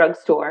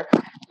drugstore.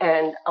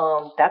 And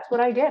that's what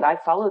I did. I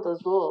followed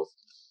those rules.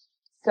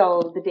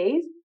 So the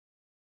days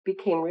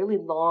became really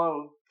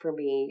long for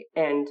me,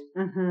 and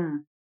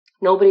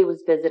nobody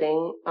was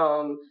visiting.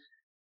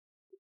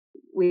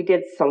 We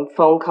did some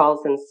phone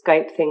calls and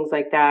Skype things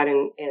like that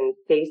and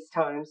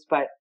FaceTimes,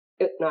 but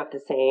not the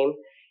same.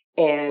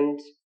 And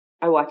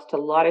I watched a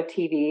lot of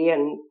TV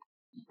and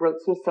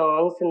wrote some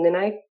songs. And then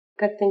I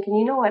got thinking,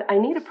 you know what? I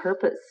need a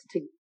purpose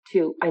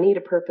I need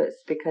a purpose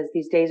because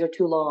these days are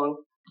too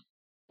long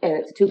and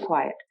it's too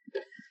quiet.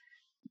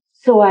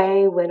 So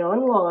I went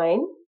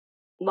online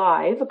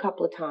live a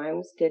couple of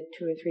times, did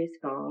 2 or 3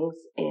 songs,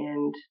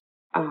 and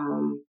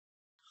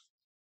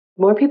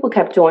more people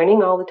kept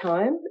joining all the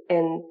time.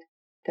 And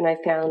then I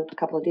found a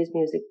couple of these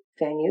music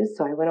venues,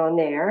 so I went on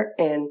there,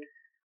 and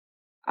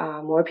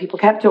more people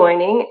kept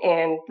joining,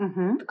 and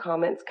the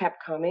comments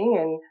kept coming,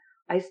 and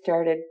I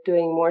started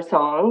doing more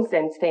songs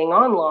and staying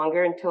on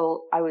longer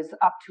until I was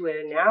up to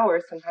an hour,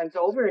 sometimes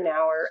over an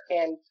hour,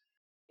 and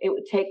it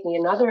would take me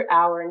another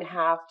hour and a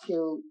half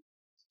to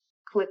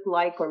click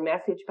like or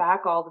message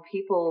back all the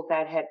people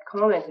that had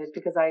commented,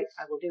 because I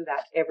will do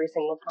that every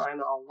single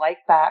time. I'll like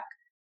back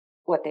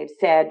what they've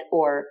said,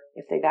 or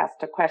if they've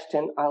asked a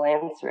question, I'll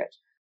answer it.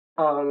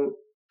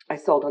 I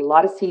sold a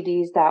lot of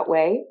CDs that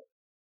way,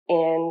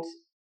 and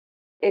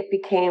it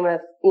became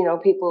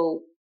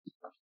people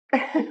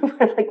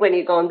like, when are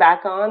you going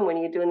back on? When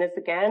are you doing this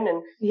again?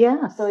 And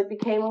so it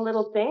became a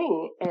little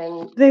thing,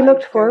 and they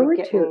looked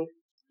forward to it.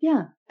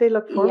 Yeah, they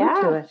looked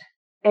forward to it.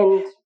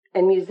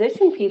 And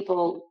musician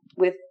people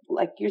with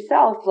like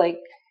yourself, like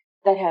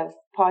that have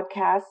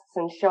podcasts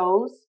and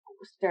shows,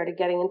 started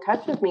getting in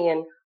touch with me,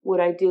 and would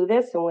I do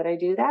this and would I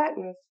do that?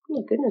 And I was, oh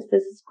my goodness,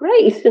 this is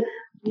great.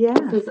 Yeah,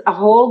 this is a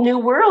whole new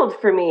world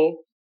for me.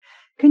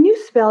 Can you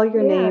spell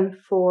your name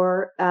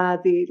for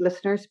the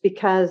listeners,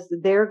 because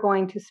they're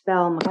going to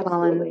spell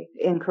MacLennan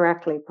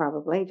incorrectly,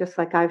 probably, just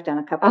like I've done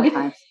a couple of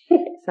times.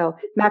 So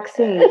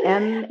Maxine,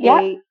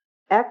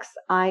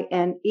 Maxine,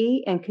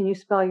 and can you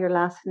spell your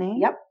last name?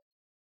 Yep.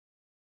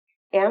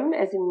 M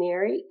as in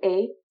Mary,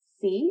 A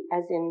C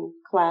as in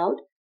cloud,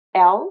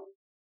 L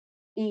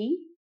E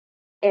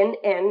N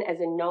N as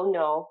in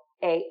no,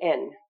 A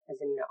N as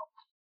in no.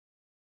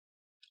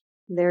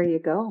 There you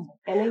go.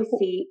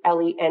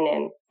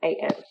 MacLennan.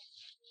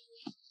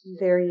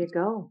 There you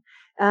go.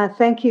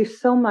 Thank you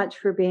so much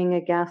for being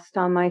a guest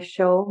on my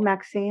show,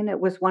 Maxine. It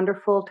was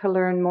wonderful to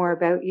learn more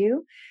about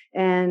you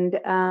and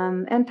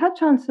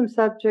touch on some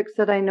subjects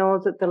that I know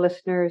that the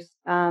listeners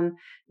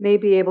may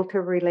be able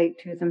to relate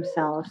to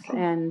themselves.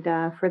 And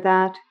for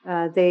that,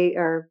 they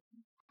are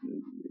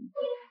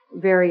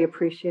very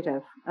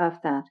appreciative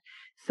of that.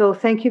 So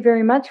thank you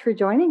very much for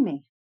joining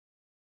me.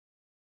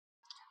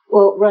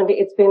 Well, Rhonda,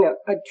 it's been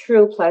a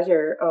true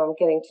pleasure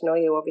getting to know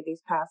you over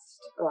these past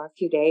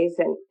few days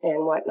and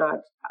whatnot.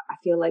 I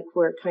feel like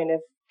we're kind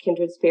of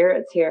kindred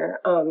spirits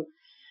here.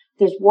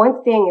 There's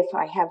one thing, if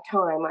I have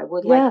time, I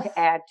would like to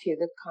add to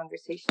the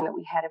conversation that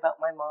we had about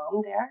my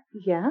mom there.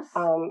 Yes.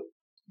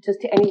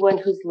 Just to anyone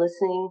who's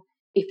listening,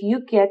 if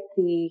you get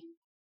the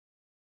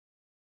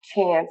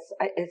chance,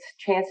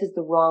 chance is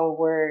the wrong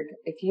word,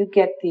 if you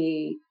get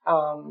the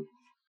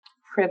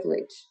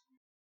privilege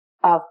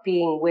of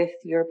being with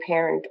your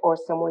parent or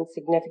someone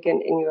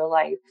significant in your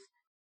life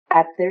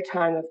at their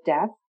time of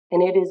death,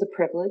 and it is a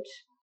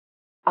privilege,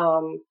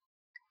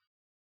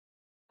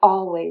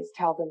 always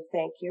tell them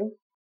thank you.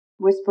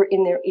 Whisper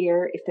in their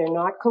ear. If they're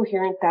not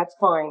coherent, that's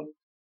fine.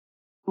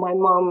 My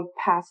mom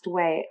passed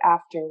away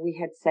after we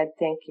had said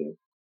thank you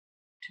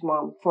to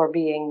Mom for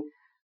being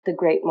the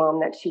great mom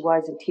that she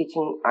was and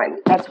teaching.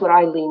 That's what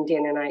I leaned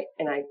in, and I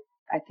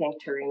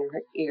thanked her in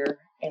her ear,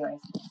 and I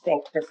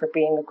thanked her for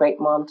being a great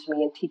mom to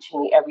me and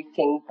teaching me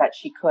everything that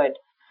she could.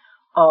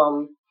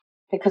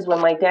 Because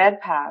when my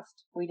dad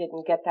passed, we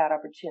didn't get that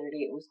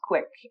opportunity. It was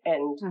quick,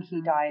 and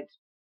he died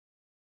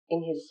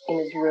in his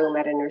room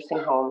at a nursing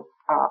home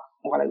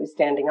while I was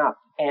standing up.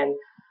 And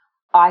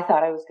I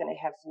thought I was going to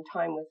have some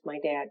time with my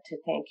dad to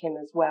thank him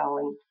as well,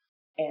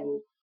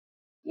 and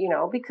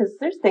because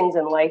there's things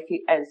in life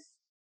as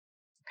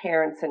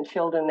parents and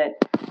children that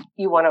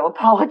you want to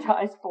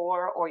apologize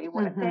for or you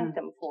want to thank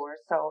them for.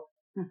 So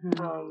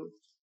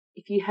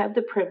if you have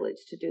the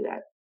privilege to do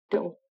that,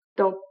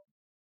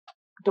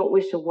 don't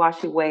wish to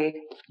wash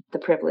away the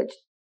privilege.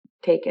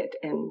 Take it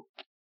and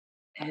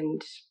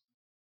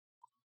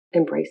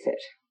embrace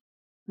it.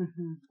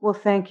 Well,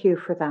 thank you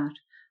for that.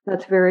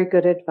 That's very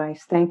good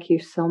advice. Thank you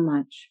so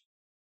much.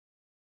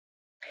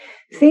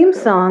 Theme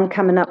song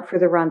coming up for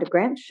the Rhonda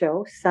Grant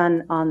Show,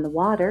 Sun on the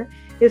Water,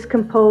 is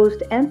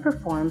composed and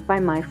performed by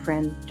my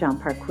friend John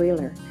Park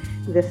Wheeler.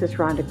 This is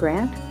Rhonda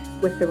Grant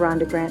with the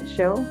Rhonda Grant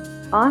Show,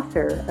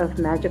 author of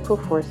Magical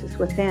Forces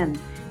Within,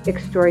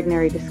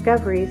 Extraordinary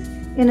Discoveries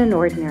in an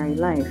Ordinary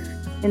Life,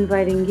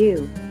 inviting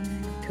you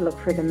to look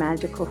for the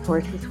magical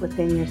forces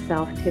within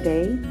yourself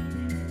today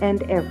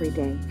and every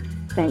day.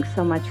 Thanks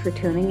so much for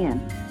tuning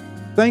in.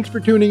 Thanks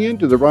for tuning in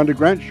to the Rhonda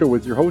Grant Show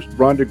with your host,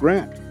 Rhonda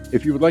Grant.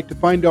 If you would like to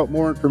find out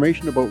more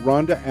information about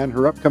Rhonda and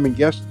her upcoming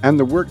guests and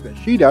the work that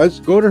she does,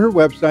 go to her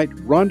website,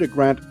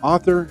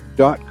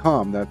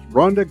 rhondagrantauthor.com. That's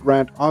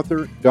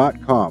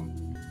rhondagrantauthor.com.